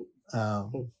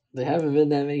 There haven't been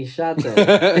that many shots.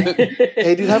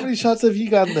 Hey, dude, how many shots have you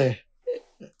gotten there?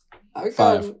 I've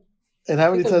 5. And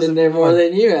how many times been there more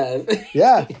than you have?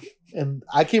 Yeah, and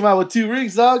I came out with 2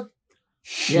 rings, dog.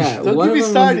 Yeah, Don't one get of me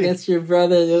them started. was against your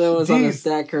brother, and the other one was on a Jeez.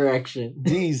 stat correction.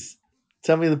 Jeez,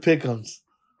 tell me the pick'ems.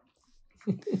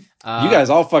 You guys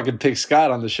all fucking picked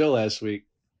Scott on the show last week.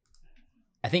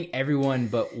 I think everyone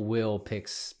but Will picked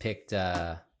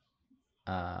Scott.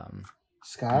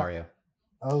 Mario.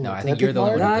 Oh, No, I did think you're pick the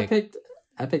one Mario? who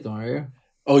I picked Mario.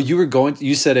 Oh,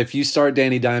 you said if you start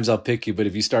Danny Dimes, I'll pick you, but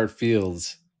if you start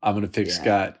Fields, I'm going to pick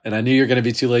Scott. And I knew you were going to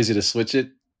be too lazy to switch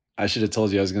it. I should have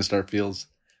told you I was going to start Fields.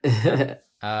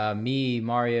 Me,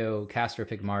 Mario, Castro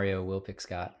picked Mario, Will pick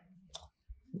Scott.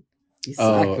 You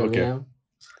Oh, suck, okay. William.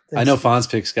 I know Fonz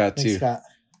picked Scott Thanks, too. Scott.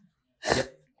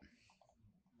 Yep.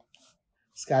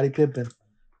 Scotty Pippen.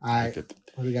 All right, what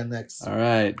do we got next? All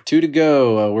right, 2 to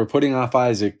go. We're putting off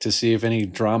Isaac to see if any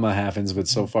drama happens, but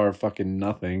so far, fucking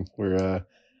nothing. We're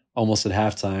almost at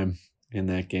halftime in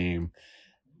that game.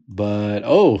 But,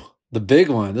 the big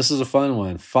one. This is a fun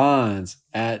one. Fonz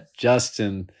at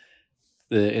Justin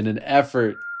in an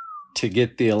effort to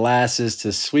get the Elasses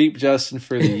to sweep Justin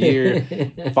for the year.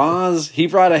 Fonz, he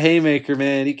brought a haymaker,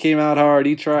 man. He came out hard.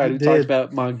 He tried. We talked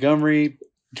about Montgomery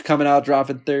coming out,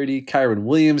 dropping 30. Kyron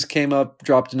Williams came up,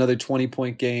 dropped another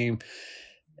 20-point game.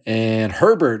 And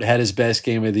Herbert had his best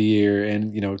game of the year.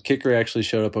 And, kicker actually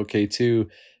showed up okay too.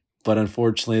 But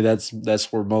unfortunately,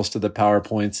 that's where most of the power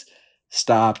points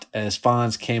stopped as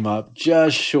Fonz came up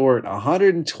just short.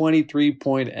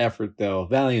 123-point effort, though.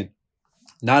 Valiant.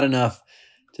 Not enough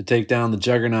to take down the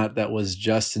juggernaut that was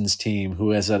Justin's team,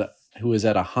 who is at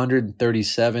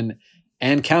 137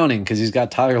 and counting because he's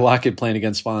got Tyler Lockett playing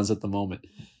against Fonz at the moment.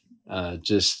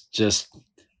 Just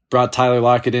brought Tyler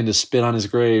Lockett in to spit on his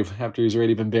grave after he's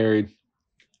already been buried.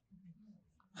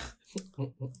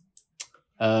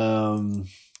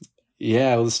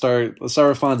 Yeah, let's start with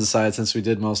Fonz's side since we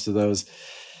did most of those.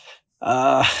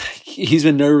 He's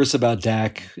been nervous about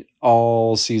Dak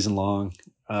all season long.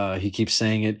 He keeps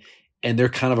saying it, and they're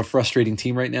kind of a frustrating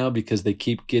team right now because they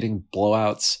keep getting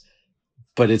blowouts,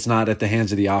 but it's not at the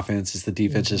hands of the offense. It's the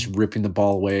defense just ripping the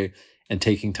ball away and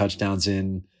taking touchdowns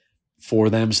in for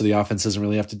them, so the offense doesn't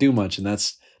really have to do much, and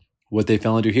that's what they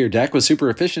fell into here. Dak was super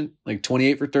efficient, like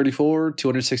 28 for 34,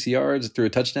 260 yards, threw a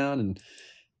touchdown, and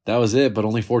that was it, but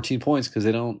only 14 points because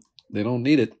they don't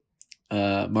need it.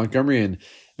 Montgomery and,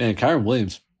 man, Kyron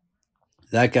Williams,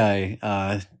 that guy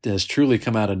has truly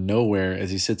come out of nowhere as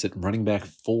he sits at running back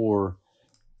 4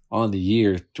 on the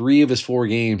year. 3 of his 4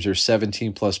 games are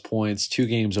 17-plus points, 2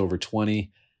 games over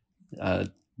 20.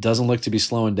 doesn't look to be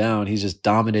slowing down. He's just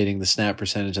dominating the snap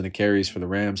percentage and the carries for the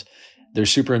Rams. They're a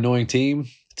super annoying team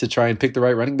to try and pick the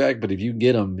right running back, but if you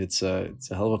get them, it's a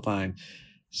hell of a find.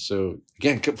 So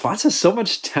again, Fonz has so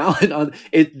much talent on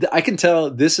it. I can tell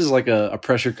this is like a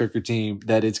pressure cooker team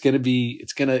that it's going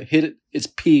to hit its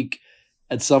peak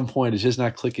at some point. It's just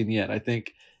not clicking yet. I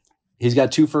think he's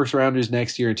got 2 first rounders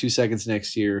next year and 2 seconds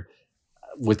next year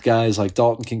with guys like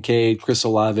Dalton Kincaid, Chris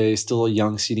Olave, still a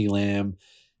young CeeDee Lamb.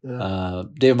 Yeah.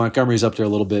 David Montgomery's up there a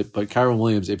little bit, but Kyron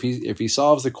Williams, if he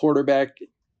solves the quarterback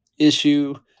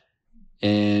issue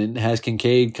and has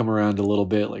Kincaid come around a little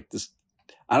bit like this,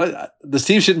 this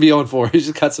team shouldn't be 0-4. He's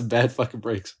just got some bad fucking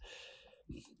breaks.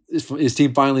 His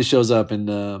team finally shows up, and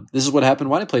this is what happened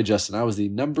when I played Justin. I was the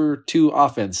number 2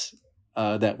 offense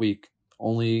that week,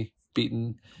 only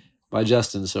beaten by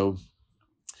Justin. So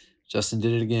Justin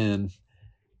did it again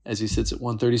as he sits at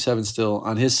 137 still.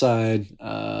 On his side,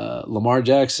 Lamar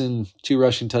Jackson, 2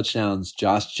 rushing touchdowns.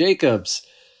 Josh Jacobs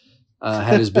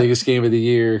had his biggest game of the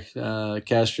year.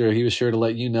 Castro, he was sure to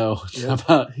let you know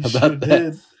about sure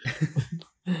that.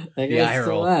 I guess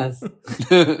the last.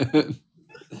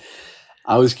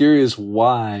 I was curious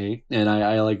why, and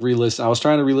I like re-listen. I was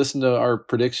trying to re-listen to our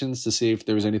predictions to see if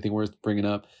there was anything worth bringing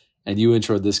up. And you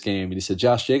introed this game, and he said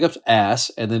Josh Jacobs ass,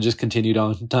 and then just continued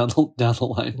on down the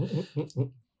line.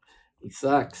 He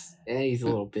sucks, and he's a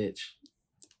little bitch.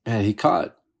 Man, he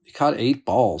caught 8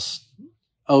 balls.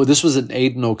 Oh, this was an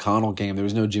Aiden O'Connell game. There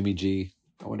was no Jimmy G.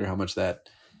 I wonder how much that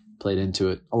played into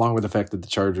it, along with the fact that the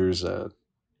Chargers,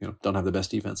 don't have the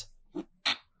best defense.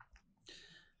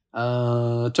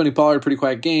 Tony Pollard, pretty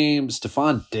quiet game.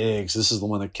 Stephon Diggs, this is the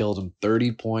one that killed him.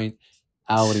 30-point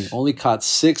outing. Only caught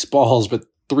 6 balls, but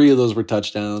 3 of those were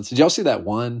touchdowns. Did y'all see that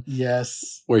one?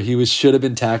 Yes. Where he should have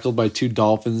been tackled by 2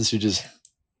 Dolphins who just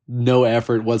no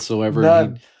effort whatsoever.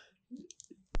 None.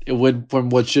 It went from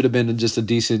what should have been just a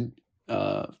decent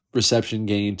reception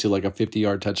gain to like a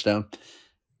 50-yard touchdown,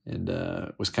 and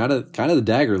was kind of the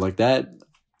dagger like that.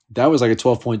 That was like a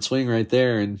 12-point swing right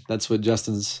there, and that's what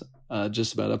Justin's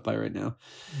just about up by right now.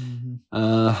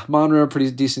 Mm-hmm. Monroe, pretty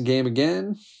decent game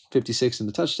again, 56 in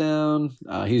the touchdown.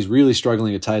 He's really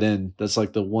struggling at tight end. That's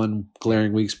like the one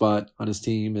glaring weak spot on his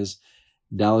team is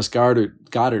Dallas Goddard,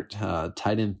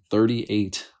 tight end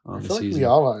 38 on the season. I feel like we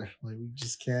all are. Like we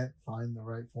just can't find the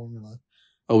right formula.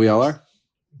 Oh, we all are?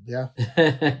 Yeah.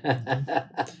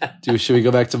 Should we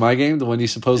go back to my game, the one you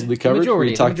supposedly covered?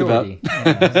 Majority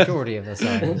of us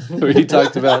are. Where you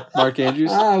talked about Mark Andrews?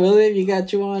 William, you got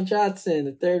Juwan Johnson,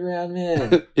 the 3rd-round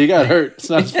man. He got hurt. It's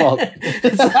not his fault.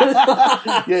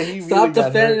 Yeah, he Stop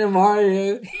defending him,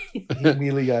 Mario. He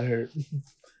immediately got hurt.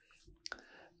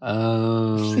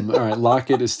 All right,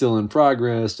 Lockett is still in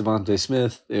progress. Devontae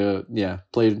Smith,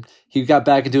 played. He got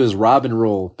back into his Robin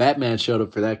role. Batman showed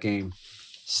up for that game.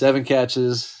 7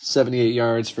 catches, 78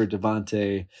 yards for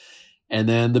Devontae. And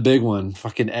then the big one,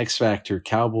 fucking X Factor,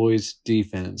 Cowboys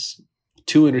defense.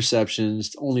 2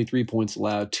 interceptions, only 3 points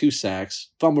allowed, 2 sacks,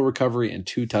 fumble recovery, and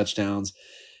 2 touchdowns.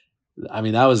 I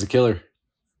mean, that was a killer.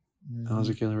 That was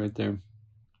a killer right there.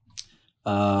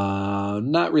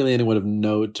 Not really anyone of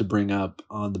note to bring up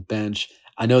on the bench.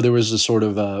 I know there was a sort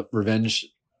of a revenge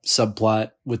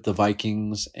subplot with the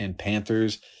Vikings and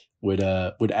Panthers. Would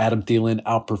Adam Thielen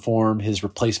outperform his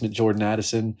replacement Jordan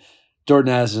Addison?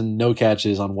 Jordan Addison, no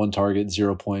catches on 1 target,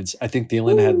 0 points. I think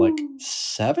Thielen had like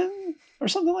 7 or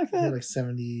something like that. Like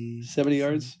 70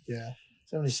 yards. Yeah,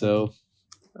 70. So,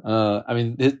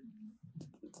 Thielen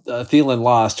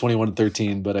lost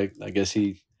 21-13, but I guess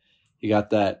he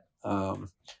got that.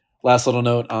 Last little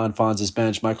note on Fonz's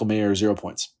bench: Michael Mayer, 0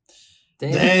 points.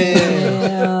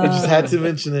 Damn. I just had to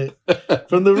mention it.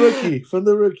 From the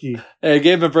rookie. Hey, I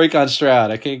gave him a break on Stroud.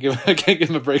 I can't give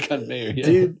him a break on Mayer yet.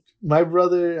 Dude, my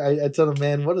brother, I told him,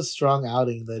 man, what a strong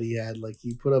outing that he had. Like,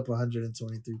 he put up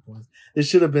 123 points. It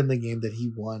should have been the game that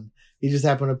he won. He just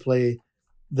happened to play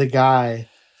the guy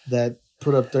that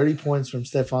put up 30 points from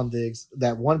Stephon Diggs.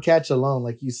 That one catch alone,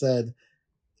 like you said,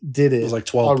 did it. It was like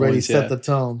 12 already points, set the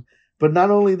tone. But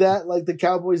not only that, like the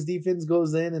Cowboys defense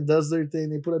goes in and does their thing.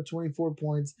 They put up 24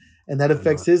 points, and that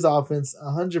affects his offense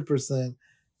 100%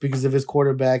 because of his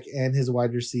quarterback and his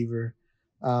wide receiver.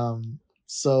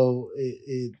 So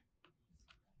it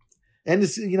and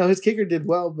his, his kicker did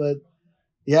well, but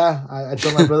yeah, I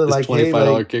told my brother like, hey,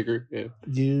 $25 kicker. Yeah.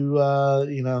 You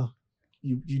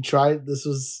tried.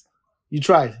 You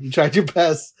tried your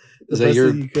best. Is that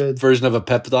your version of a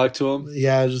pep talk to him?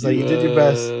 Yeah, just like you did your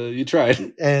best. You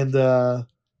tried. And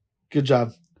good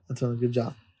job. I told him, good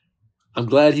job. I'm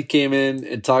glad he came in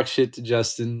and talked shit to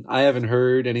Justin. I haven't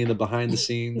heard any of the behind the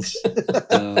scenes.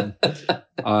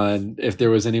 on if there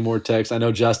was any more text. I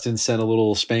know Justin sent a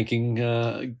little spanking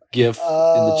gif in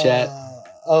the chat.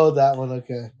 Oh, that one.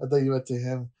 Okay, I thought you went to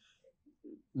him.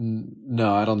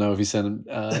 No, I don't know if he sent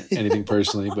anything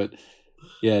personally, but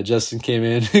yeah, Justin came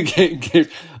in,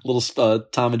 gave a little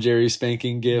Tom and Jerry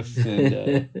spanking gif,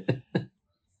 and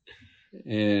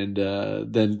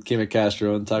then came at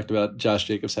Castro and talked about Josh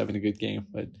Jacobs having a good game.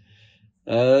 But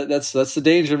that's the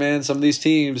danger, man. Some of these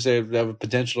teams they have a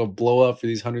potential to blow up for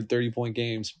these 130-point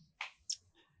games.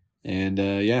 And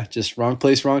yeah, just wrong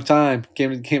place, wrong time.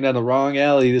 Came down the wrong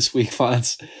alley this week,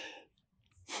 Fonz.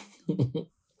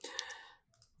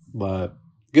 But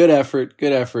good effort.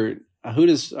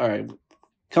 All right.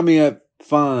 Coming up,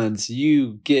 Fonz,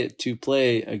 you get to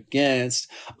play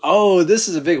against. Oh, this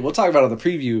is a big. We'll talk about it on the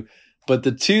preview. But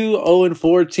the 2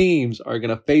 0-4 teams are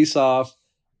gonna face off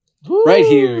right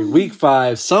here, week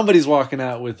 5. Somebody's walking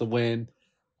out with a win.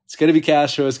 It's gonna be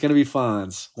Castro. It's gonna be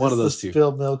Fonz. One of those two.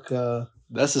 Spilled milk.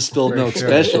 That's a spilled milk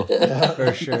special. Yeah.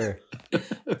 For sure.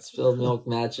 Spilled milk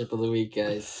matchup of the week,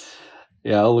 guys.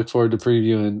 Yeah, I'll look forward to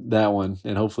previewing that one,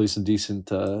 and hopefully some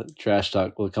decent trash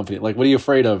talk will accompany it. Like, what are you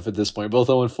afraid of at this point? Both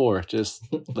 0-4. Just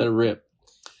let it rip.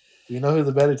 You know who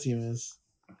the better team is.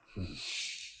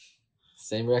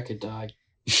 Same record, dog.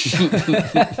 You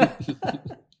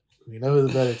know who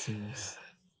the better team is.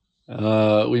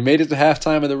 We made it to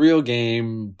halftime of the real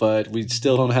game, but we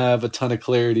still don't have a ton of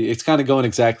clarity. It's kind of going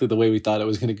exactly the way we thought it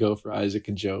was going to go for Isaac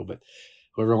and Joe, but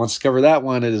whoever wants to cover that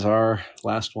one, it is our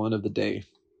last one of the day.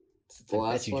 It's the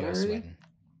last one already?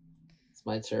 It's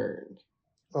my turn.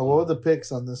 Oh, what were the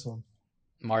picks on this one?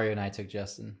 Mario and I took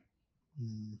Justin.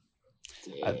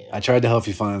 I tried to help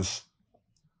you, Fonz.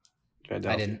 I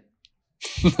didn't.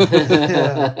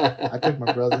 Yeah, I took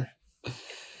my brother.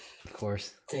 Of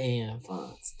course. Damn,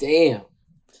 Fonz. Damn.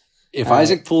 If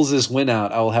Isaac pulls this win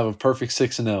out, I will have a perfect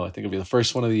 6-0. I think it'll be the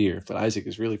first one of the year. But Isaac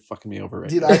is really fucking me over right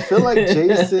Dude, now. I feel like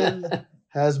Jason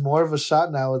has more of a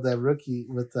shot now with that rookie,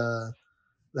 with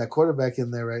that quarterback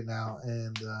in there right now.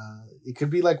 And it could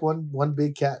be like one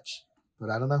big catch. But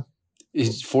I don't know.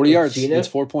 He's 40 yards. Gino? It's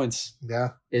 4 points. Yeah.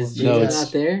 Is No, Gino it's-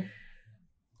 not there?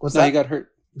 What's No, that? he got hurt.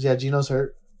 Yeah, Gino's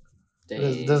hurt. Dang.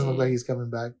 It doesn't look like he's coming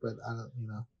back, but I don't.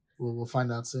 We'll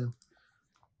find out soon.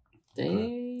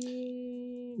 Dang.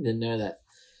 Didn't know that.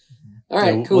 All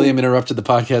right, Yeah, cool. William interrupted the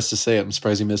podcast to say it. I'm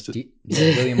surprised he missed it.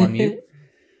 William on mute.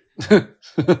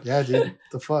 Yeah, dude.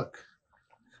 The fuck.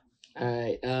 All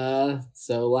right.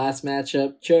 So last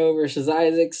matchup, Joe versus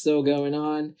Isaac, still going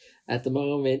on at the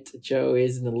moment. Joe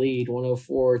is in the lead,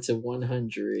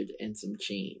 104-100 and some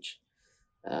change.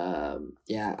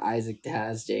 Yeah, Isaac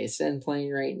has JSN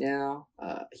playing right now.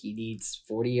 He needs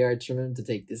 40 yards from him to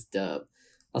take this dub.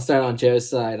 I'll start on Joe's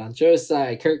side. On Joe's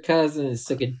side, Kirk Cousins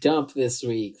took a dump this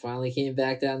week. Finally came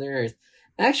back down to earth.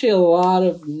 Actually, a lot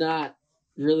of not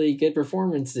really good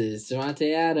performances.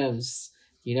 Devontae Adams,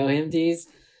 you know him, D's?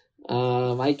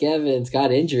 Mike Evans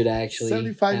got injured, actually.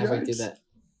 75 halfway yards. through that.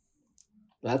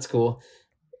 That's cool.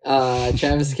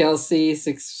 Travis Kelce,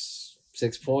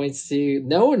 six points too.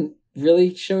 No one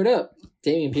really showed up.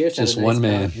 Damian Pierce had Just a nice one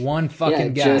man. game. One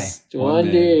fucking guy. Just one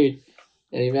man. dude.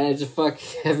 And he managed to fuck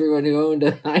everyone who owned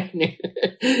a Niner.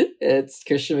 It's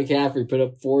Christian McCaffrey put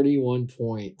up 41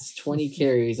 points, 20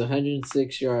 carries,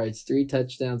 106 yards, 3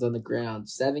 touchdowns on the ground,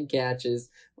 7 catches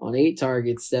on 8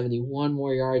 targets, 71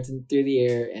 more yards through the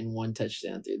air, and 1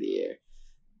 touchdown through the air.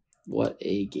 What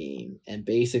a game. And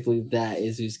basically that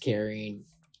is who's carrying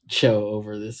Joe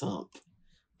over this hump.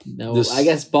 I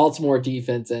guess Baltimore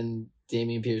defense and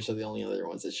Damian Pierce are the only other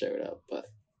ones that showed up, but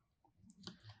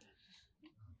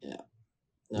yeah.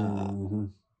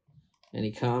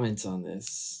 Any comments on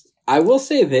this? I will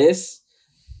say this,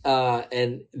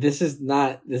 and this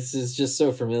is just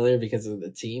so familiar because of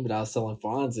the team, but I was telling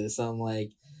Fonz this. I'm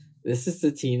like, this is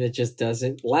the team that just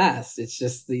doesn't last. It's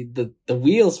just the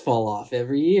wheels fall off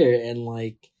every year, and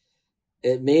like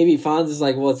it maybe Fonz is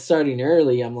like, well, it's starting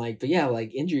early. I'm like, but yeah,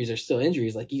 like injuries are still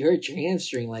injuries. Like you hurt your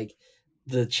hamstring, like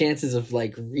the chances of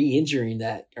like re-injuring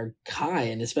that are high,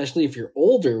 and especially if you're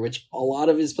older, which a lot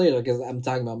of his players, because I'm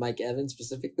talking about Mike Evans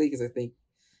specifically, because I think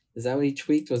is that what he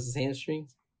tweaked was his hamstring.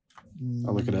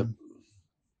 I'll look it up.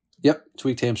 Yep,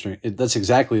 tweaked hamstring. That's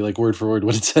exactly like word for word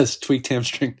what it says. Tweaked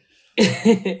hamstring.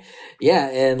 Yeah,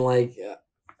 and like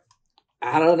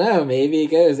I don't know, maybe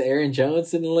it goes. Aaron Jones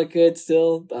didn't look good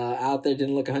still. Out there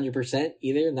didn't look 100%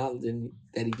 either. Not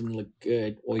that he didn't look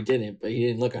good. Well, he didn't, but he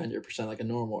didn't look 100% like a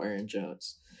normal Aaron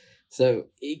Jones. So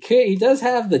he does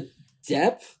have the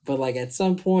depth, but like at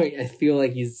some point, I feel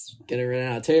like he's gonna run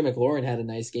out. Terry McLaurin had a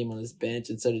nice game on his bench,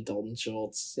 and so did Dalton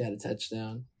Schultz. He had a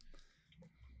touchdown.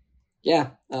 Yeah,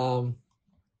 I don't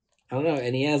know,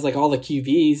 and he has like all the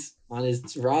QBs on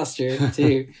his roster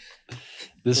too.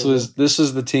 This was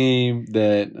the team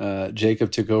that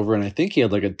Jacob took over, and I think he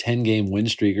had like a 10-game win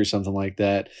streak or something like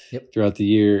that throughout the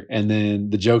year. And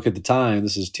then the joke at the time,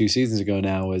 this is 2 seasons ago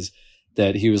now, was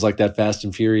that he was like that Fast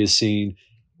and Furious scene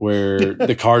where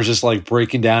the car's just like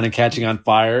breaking down and catching on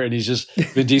fire, and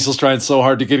Vin Diesel's trying so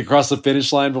hard to get across the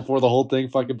finish line before the whole thing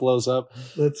fucking blows up.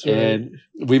 That's right. And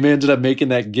we ended up making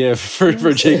that GIF for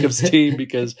Jacob's team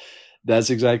because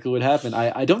that's exactly what happened.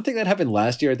 I don't think that happened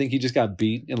last year. I think he just got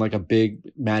beat in like a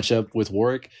big matchup with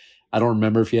Warwick. I don't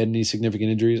remember if he had any significant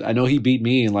injuries. I know he beat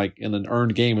me in an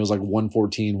earned game. It was like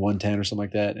 114, 110 or something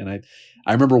like that. And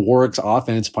I remember Warwick's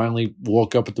offense finally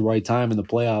woke up at the right time in the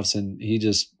playoffs, and he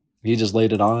just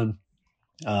laid it on.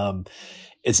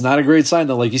 It's not a great sign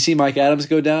though. Like, you see Mike Adams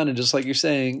go down, and just like you're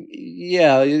saying,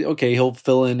 yeah, okay, he'll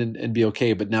fill in and be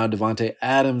okay. But now Devontae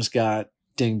Adams got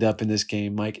dinged up in this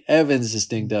game. Mike Evans is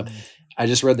dinged up. I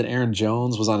just read that Aaron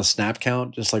Jones was on a snap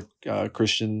count, just like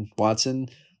Christian Watson.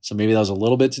 So maybe that was a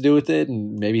little bit to do with it,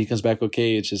 and maybe he comes back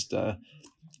okay. It's just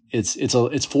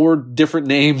it's 4 different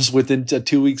names within a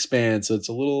 2-week span, so it's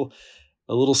a little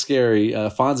scary.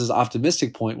 Fonz's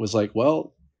optimistic point was like,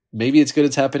 well, maybe it's good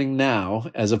it's happening now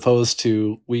as opposed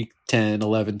to week 10,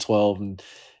 11, 12, and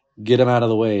get them out of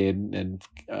the way. And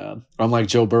unlike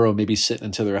Joe Burrow, maybe sit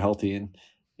until they're healthy and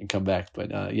come back.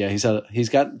 But yeah, he's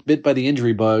got bit by the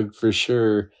injury bug for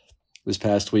sure this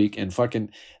past week. And fucking,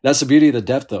 that's the beauty of the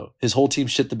depth though. His whole team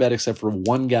shit the bed except for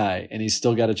one guy, and he's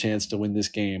still got a chance to win this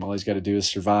game. All he's got to do is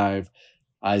survive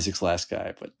Isaac's last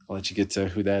guy. But I'll let you get to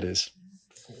who that is.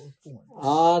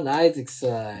 On Isaac's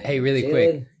side. Hey, really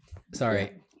quick.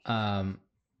 Sorry.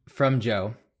 From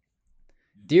Joe.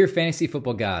 Dear fantasy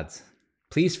football gods,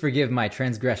 please forgive my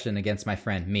transgression against my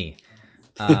friend, me.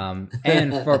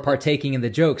 And for partaking in the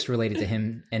jokes related to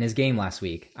him and his game last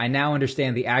week. I now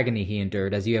understand the agony he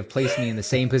endured, as you have placed me in the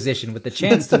same position with the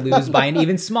chance to lose by an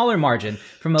even smaller margin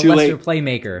from a lesser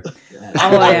playmaker.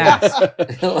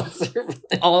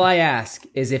 All I ask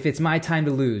is, if it's my time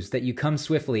to lose, that you come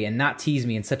swiftly and not tease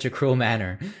me in such a cruel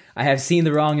manner. I have seen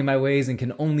the wrong in my ways and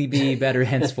can only be better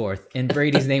henceforth. In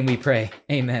Brady's name we pray.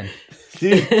 Amen.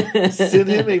 Dude, send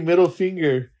him a middle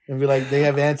finger and be like, they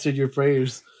have answered your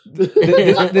prayers.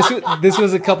 This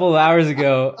was a couple of hours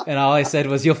ago, and all I said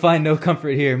was, "You'll find no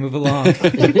comfort here. Move along."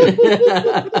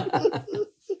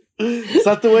 It's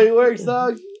not the way it works,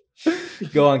 dog.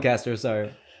 Go on, Castro.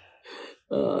 Sorry.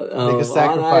 Make a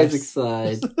sacrifice. On Isaac's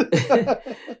side,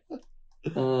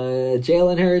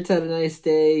 Jalen Hurts had a nice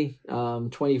day,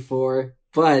 24,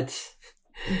 but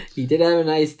he did have a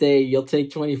nice day. You'll take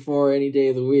 24 any day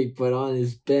of the week, but on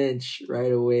his bench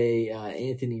right away,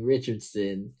 Anthony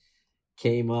Richardson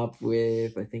came up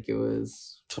with, I think it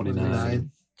was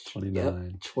 29. Yep,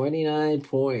 29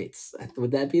 points.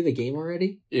 Would that be the game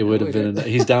already? It would have been.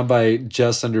 He's down by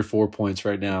just under 4 points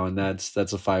right now, and that's a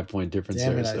 5-point difference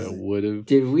there. So it would have.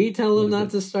 Did we tell him not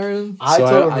to start him? I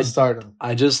told him to start him.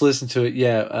 I just listened to it.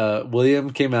 Yeah,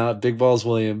 William came out. Big Balls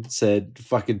William said,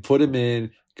 "Fucking put him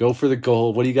in. Go for the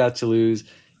goal. What do you got to lose?"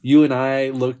 You and I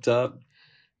looked up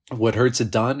what Hurts had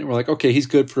done, and we're like, okay, he's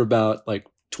good for about like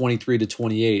 23 to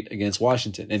 28 against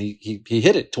Washington, and he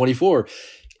hit it 24.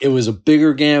 It was a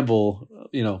bigger gamble,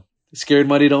 scared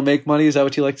money don't make money. Is that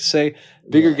what you like to say?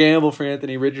 Bigger gamble for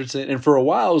Anthony Richardson. And for a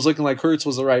while it was looking like Hurts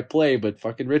was the right play, but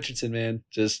fucking Richardson, man,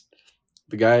 just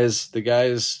the guy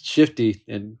is shifty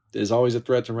and is always a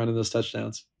threat to running those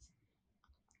touchdowns.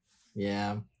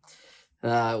 Yeah.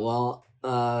 On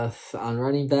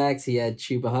running backs, he had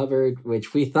Chuba Hubbard,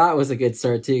 which we thought was a good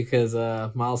start too, because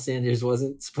Miles Sanders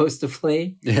wasn't supposed to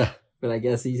play. Yeah. But I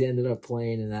guess he's ended up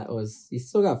playing, and he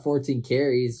still got 14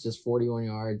 carries, just 41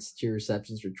 yards, 2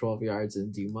 receptions for 12 yards,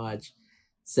 didn't do much.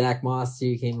 Zach Moss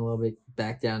too came a little bit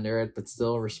back down to earth, but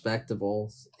still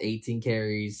respectable. 18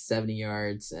 carries, 70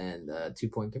 yards, and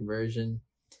 2-point conversion.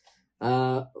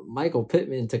 Michael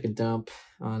Pittman took a dump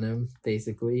on him,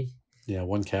 basically. Yeah,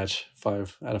 1 catch,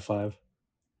 5 out of 5.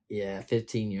 Yeah,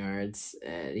 15 yards.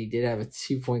 And he did have a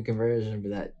 2-point conversion,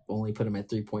 but that only put him at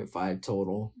 3.5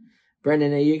 total.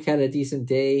 Brendan Ayuk had a decent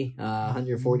day,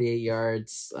 148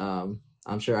 yards.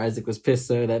 I'm sure Isaac was pissed,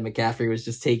 though, that McCaffrey was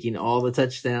just taking all the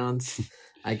touchdowns.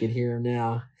 I can hear him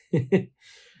now.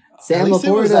 Sam Laporta.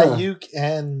 It was Ayuk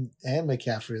and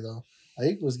McCaffrey, though.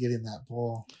 Ayuk was getting that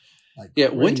ball.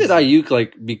 When did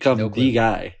Ayuk become the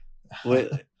guy?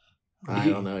 I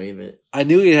don't know either. I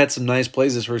knew he had some nice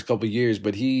plays his first couple of years,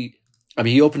 but he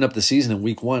opened up the season in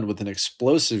week 1 with an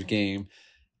explosive game.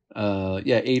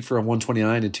 8 for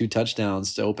 129 and 2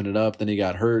 touchdowns to open it up. Then he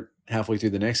got hurt halfway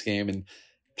through the next game and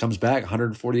comes back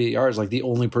 148 yards, like the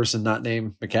only person not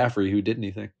named McCaffrey who did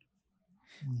anything.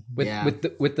 With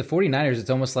the 49ers, it's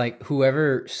almost like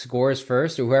whoever scores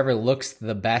first or whoever looks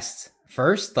the best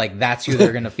first, like that's who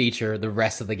they're going to feature the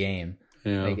rest of the game.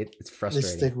 Yeah. Like it's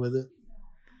frustrating. They stick with it.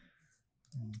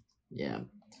 Yeah.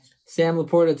 Sam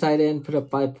Laporta, tight end, put up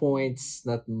 5 points.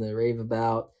 Nothing to rave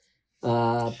about. Puka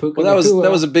Well, Nacua,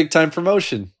 that was a big time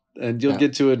promotion, and you'll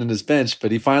get to it in his bench.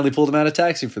 But he finally pulled him out of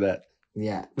taxi for that.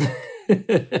 Yeah.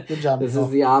 Good job. This is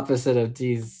the opposite of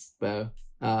D's, though.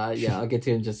 Yeah, I'll get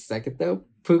to it in just a second, though.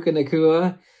 Puka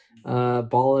Nacua,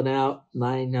 balling out,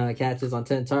 9 catches on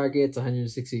 10 targets,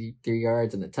 163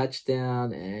 yards and a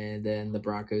touchdown. And then the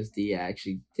Broncos D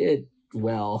actually did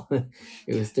well.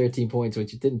 It was 13 points,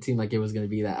 which it didn't seem like it was going to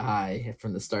be that high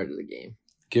from the start of the game.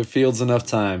 Give Fields enough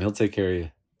time; he'll take care of you.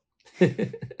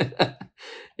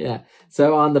 Yeah.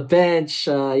 So on the bench,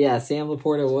 Sam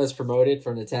Laporta was promoted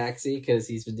from the taxi because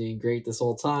he's been doing great this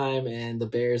whole time, and the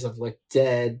Bears have looked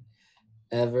dead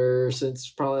ever since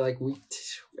probably like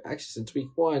since week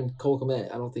 1. Cole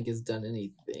Kmet, I don't think has done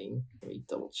anything. Let me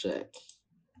double check.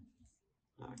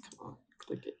 Oh, come on,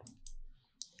 click it.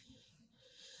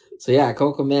 So yeah,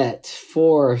 Cole Kmet,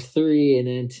 4, 3, and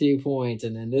then 2 points,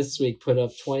 and then this week put up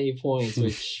 20 points,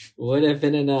 which would have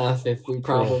been enough if we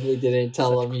probably didn't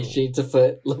tell him he should to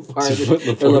put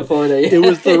Laporta. It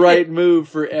was the right move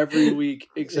for every week,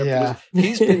 except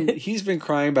he's been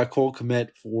crying about Cole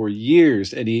Kmet for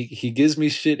years, and he gives me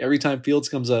shit every time Fields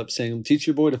comes up saying, "Teach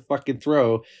your boy to fucking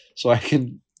throw, so I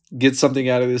can get something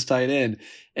out of this tight end."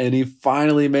 And he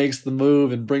finally makes the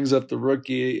move and brings up the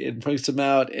rookie and puts him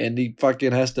out, and he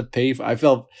fucking has to pay for. I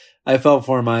felt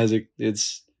for him, Isaac.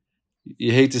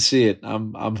 You hate to see it.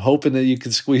 I'm hoping that you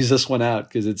can squeeze this one out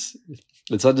because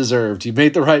it's undeserved. You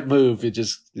made the right move.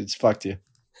 It's fucked you.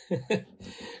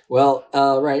 Well,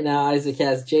 right now Isaac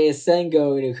has JSN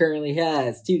going, who currently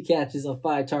has 2 catches on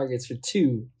 5 targets for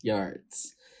 2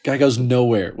 yards. Guy goes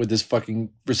nowhere with his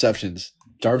fucking receptions.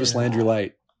 Jarvis Landry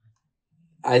Light.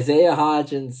 Isaiah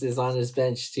Hodgins is on his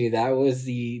bench too. That was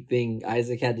the thing.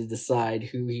 Isaac had to decide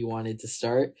who he wanted to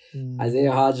start. Isaiah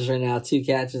Hodgins right now, 2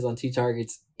 catches on 2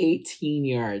 targets, 18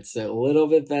 yards. So a little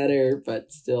bit better,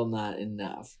 but still not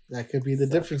enough. That could be the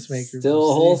difference maker. Still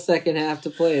a whole second half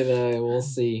to play though. We'll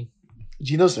see.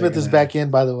 Geno Smith is back in,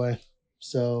 by the way.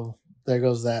 So there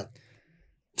goes that.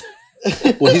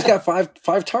 Well, he's got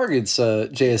five targets.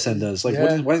 JSN does. Like,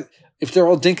 why, if they're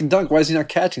all dink and dunk, why is he not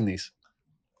catching these?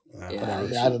 I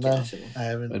don't know. I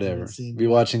haven't seen. Be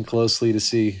watching closely to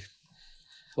see.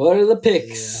 What are the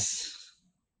picks?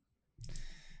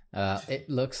 It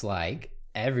looks like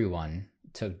everyone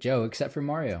took Joe except for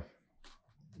Mario.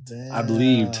 Damn. I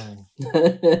believed.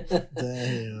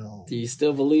 Damn. Do you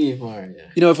still believe, Mario?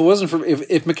 You know, if it wasn't for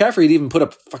if McCaffrey had even put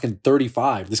up fucking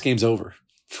 35, this game's over.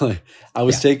 I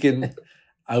was taking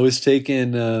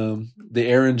the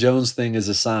Aaron Jones thing as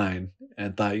a sign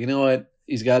and thought, you know what?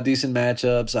 He's got decent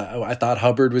matchups. I thought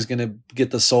Hubbard was going to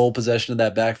get the sole possession of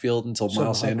that backfield until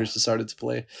Miles Sanders started to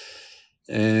play.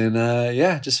 And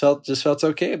just felt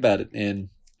okay about it. And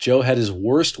Joe had his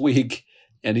worst week,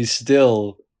 and he's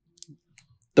still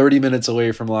 30 minutes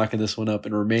away from locking this one up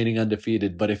and remaining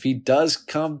undefeated. But if he does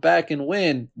come back and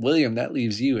win, William, that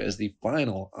leaves you as the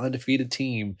final undefeated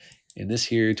team in this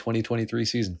here 2023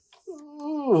 season.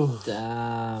 Ooh.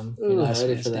 Damn. You're not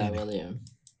ready for that, William.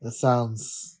 That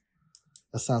sounds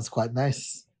quite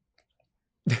nice.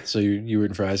 So you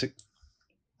rooting for Isaac?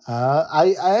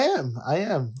 I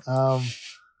am.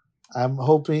 I'm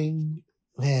hoping,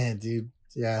 man, dude.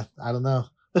 Yeah, I don't know.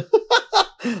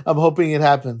 I'm hoping it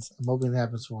happens. I'm hoping it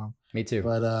happens for him. Me too.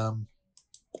 But I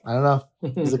don't know.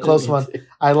 It's a close one.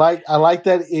 I like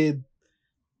that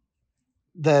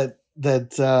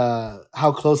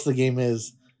how close the game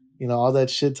is. You know, all that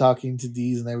shit talking to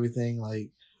D's and everything. Like,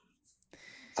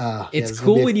 it's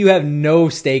cool when you have no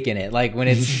stake in it. Like when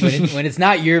it's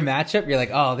not your matchup, you're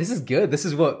like, oh, this is good. This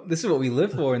is what we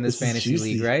live for in this fantasy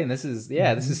league, right? And this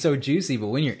is so juicy. But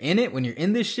when you're in it, when you're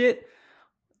in this shit,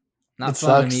 not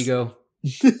fun, amigo.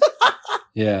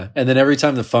 Yeah, and then every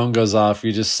time the phone goes off,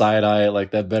 you just side eye it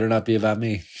like that better not be about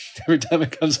me. Every time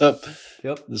it comes up,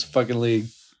 this fucking league.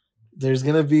 There's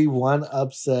gonna be one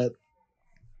upset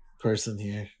person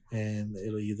here, and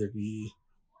it'll either be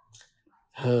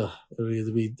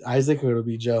Isaac or it'll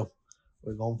be Joe.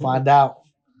 We're gonna find out.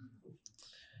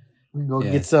 We're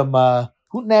gonna get some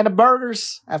hootenanny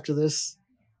burgers after this.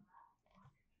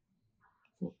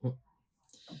 All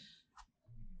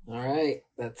right,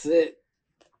 that's it.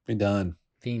 We're done.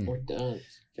 We're done.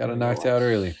 Got it knocked out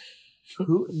early.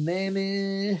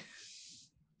 Hootenanny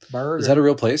burger. Is that a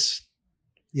real place?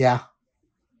 Yeah.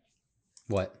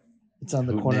 What? It's on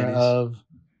the corner of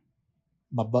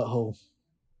my butthole.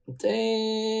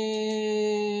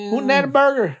 Damn.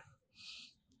 Unettenberger.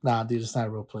 Nah, dude, it's not a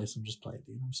real place. I'm just playing,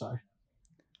 dude. I'm sorry.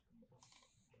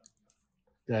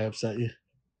 Did I upset you?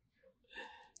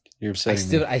 You're upsetting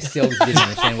me. I still didn't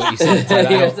understand what you said.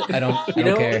 So I don't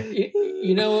care.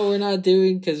 You know what we're not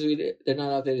doing because they're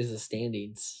not updated as the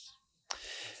standings.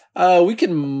 We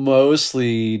can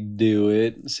mostly do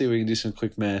it. Let's see if we can do some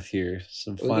quick math here.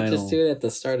 Some We final. can just do it at the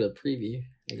start of the preview,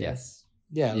 I guess.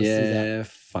 Yeah, let's do that. Yeah,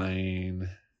 fine.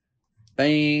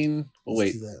 Bane. Oh, Let's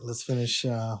wait. do that. Let's finish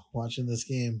watching this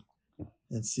game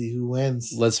and see who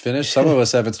wins. Let's finish. Some of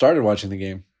us haven't started watching the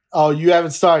game. Oh, you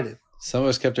haven't started. Some of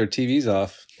us kept our TVs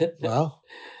off. Well,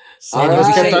 some All of us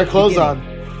right. kept our clothes on.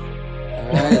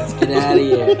 All right, let's get out of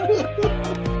here.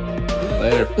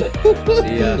 Later.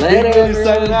 See ya. Later, Big Billy signing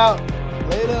everyone. out.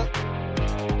 Later.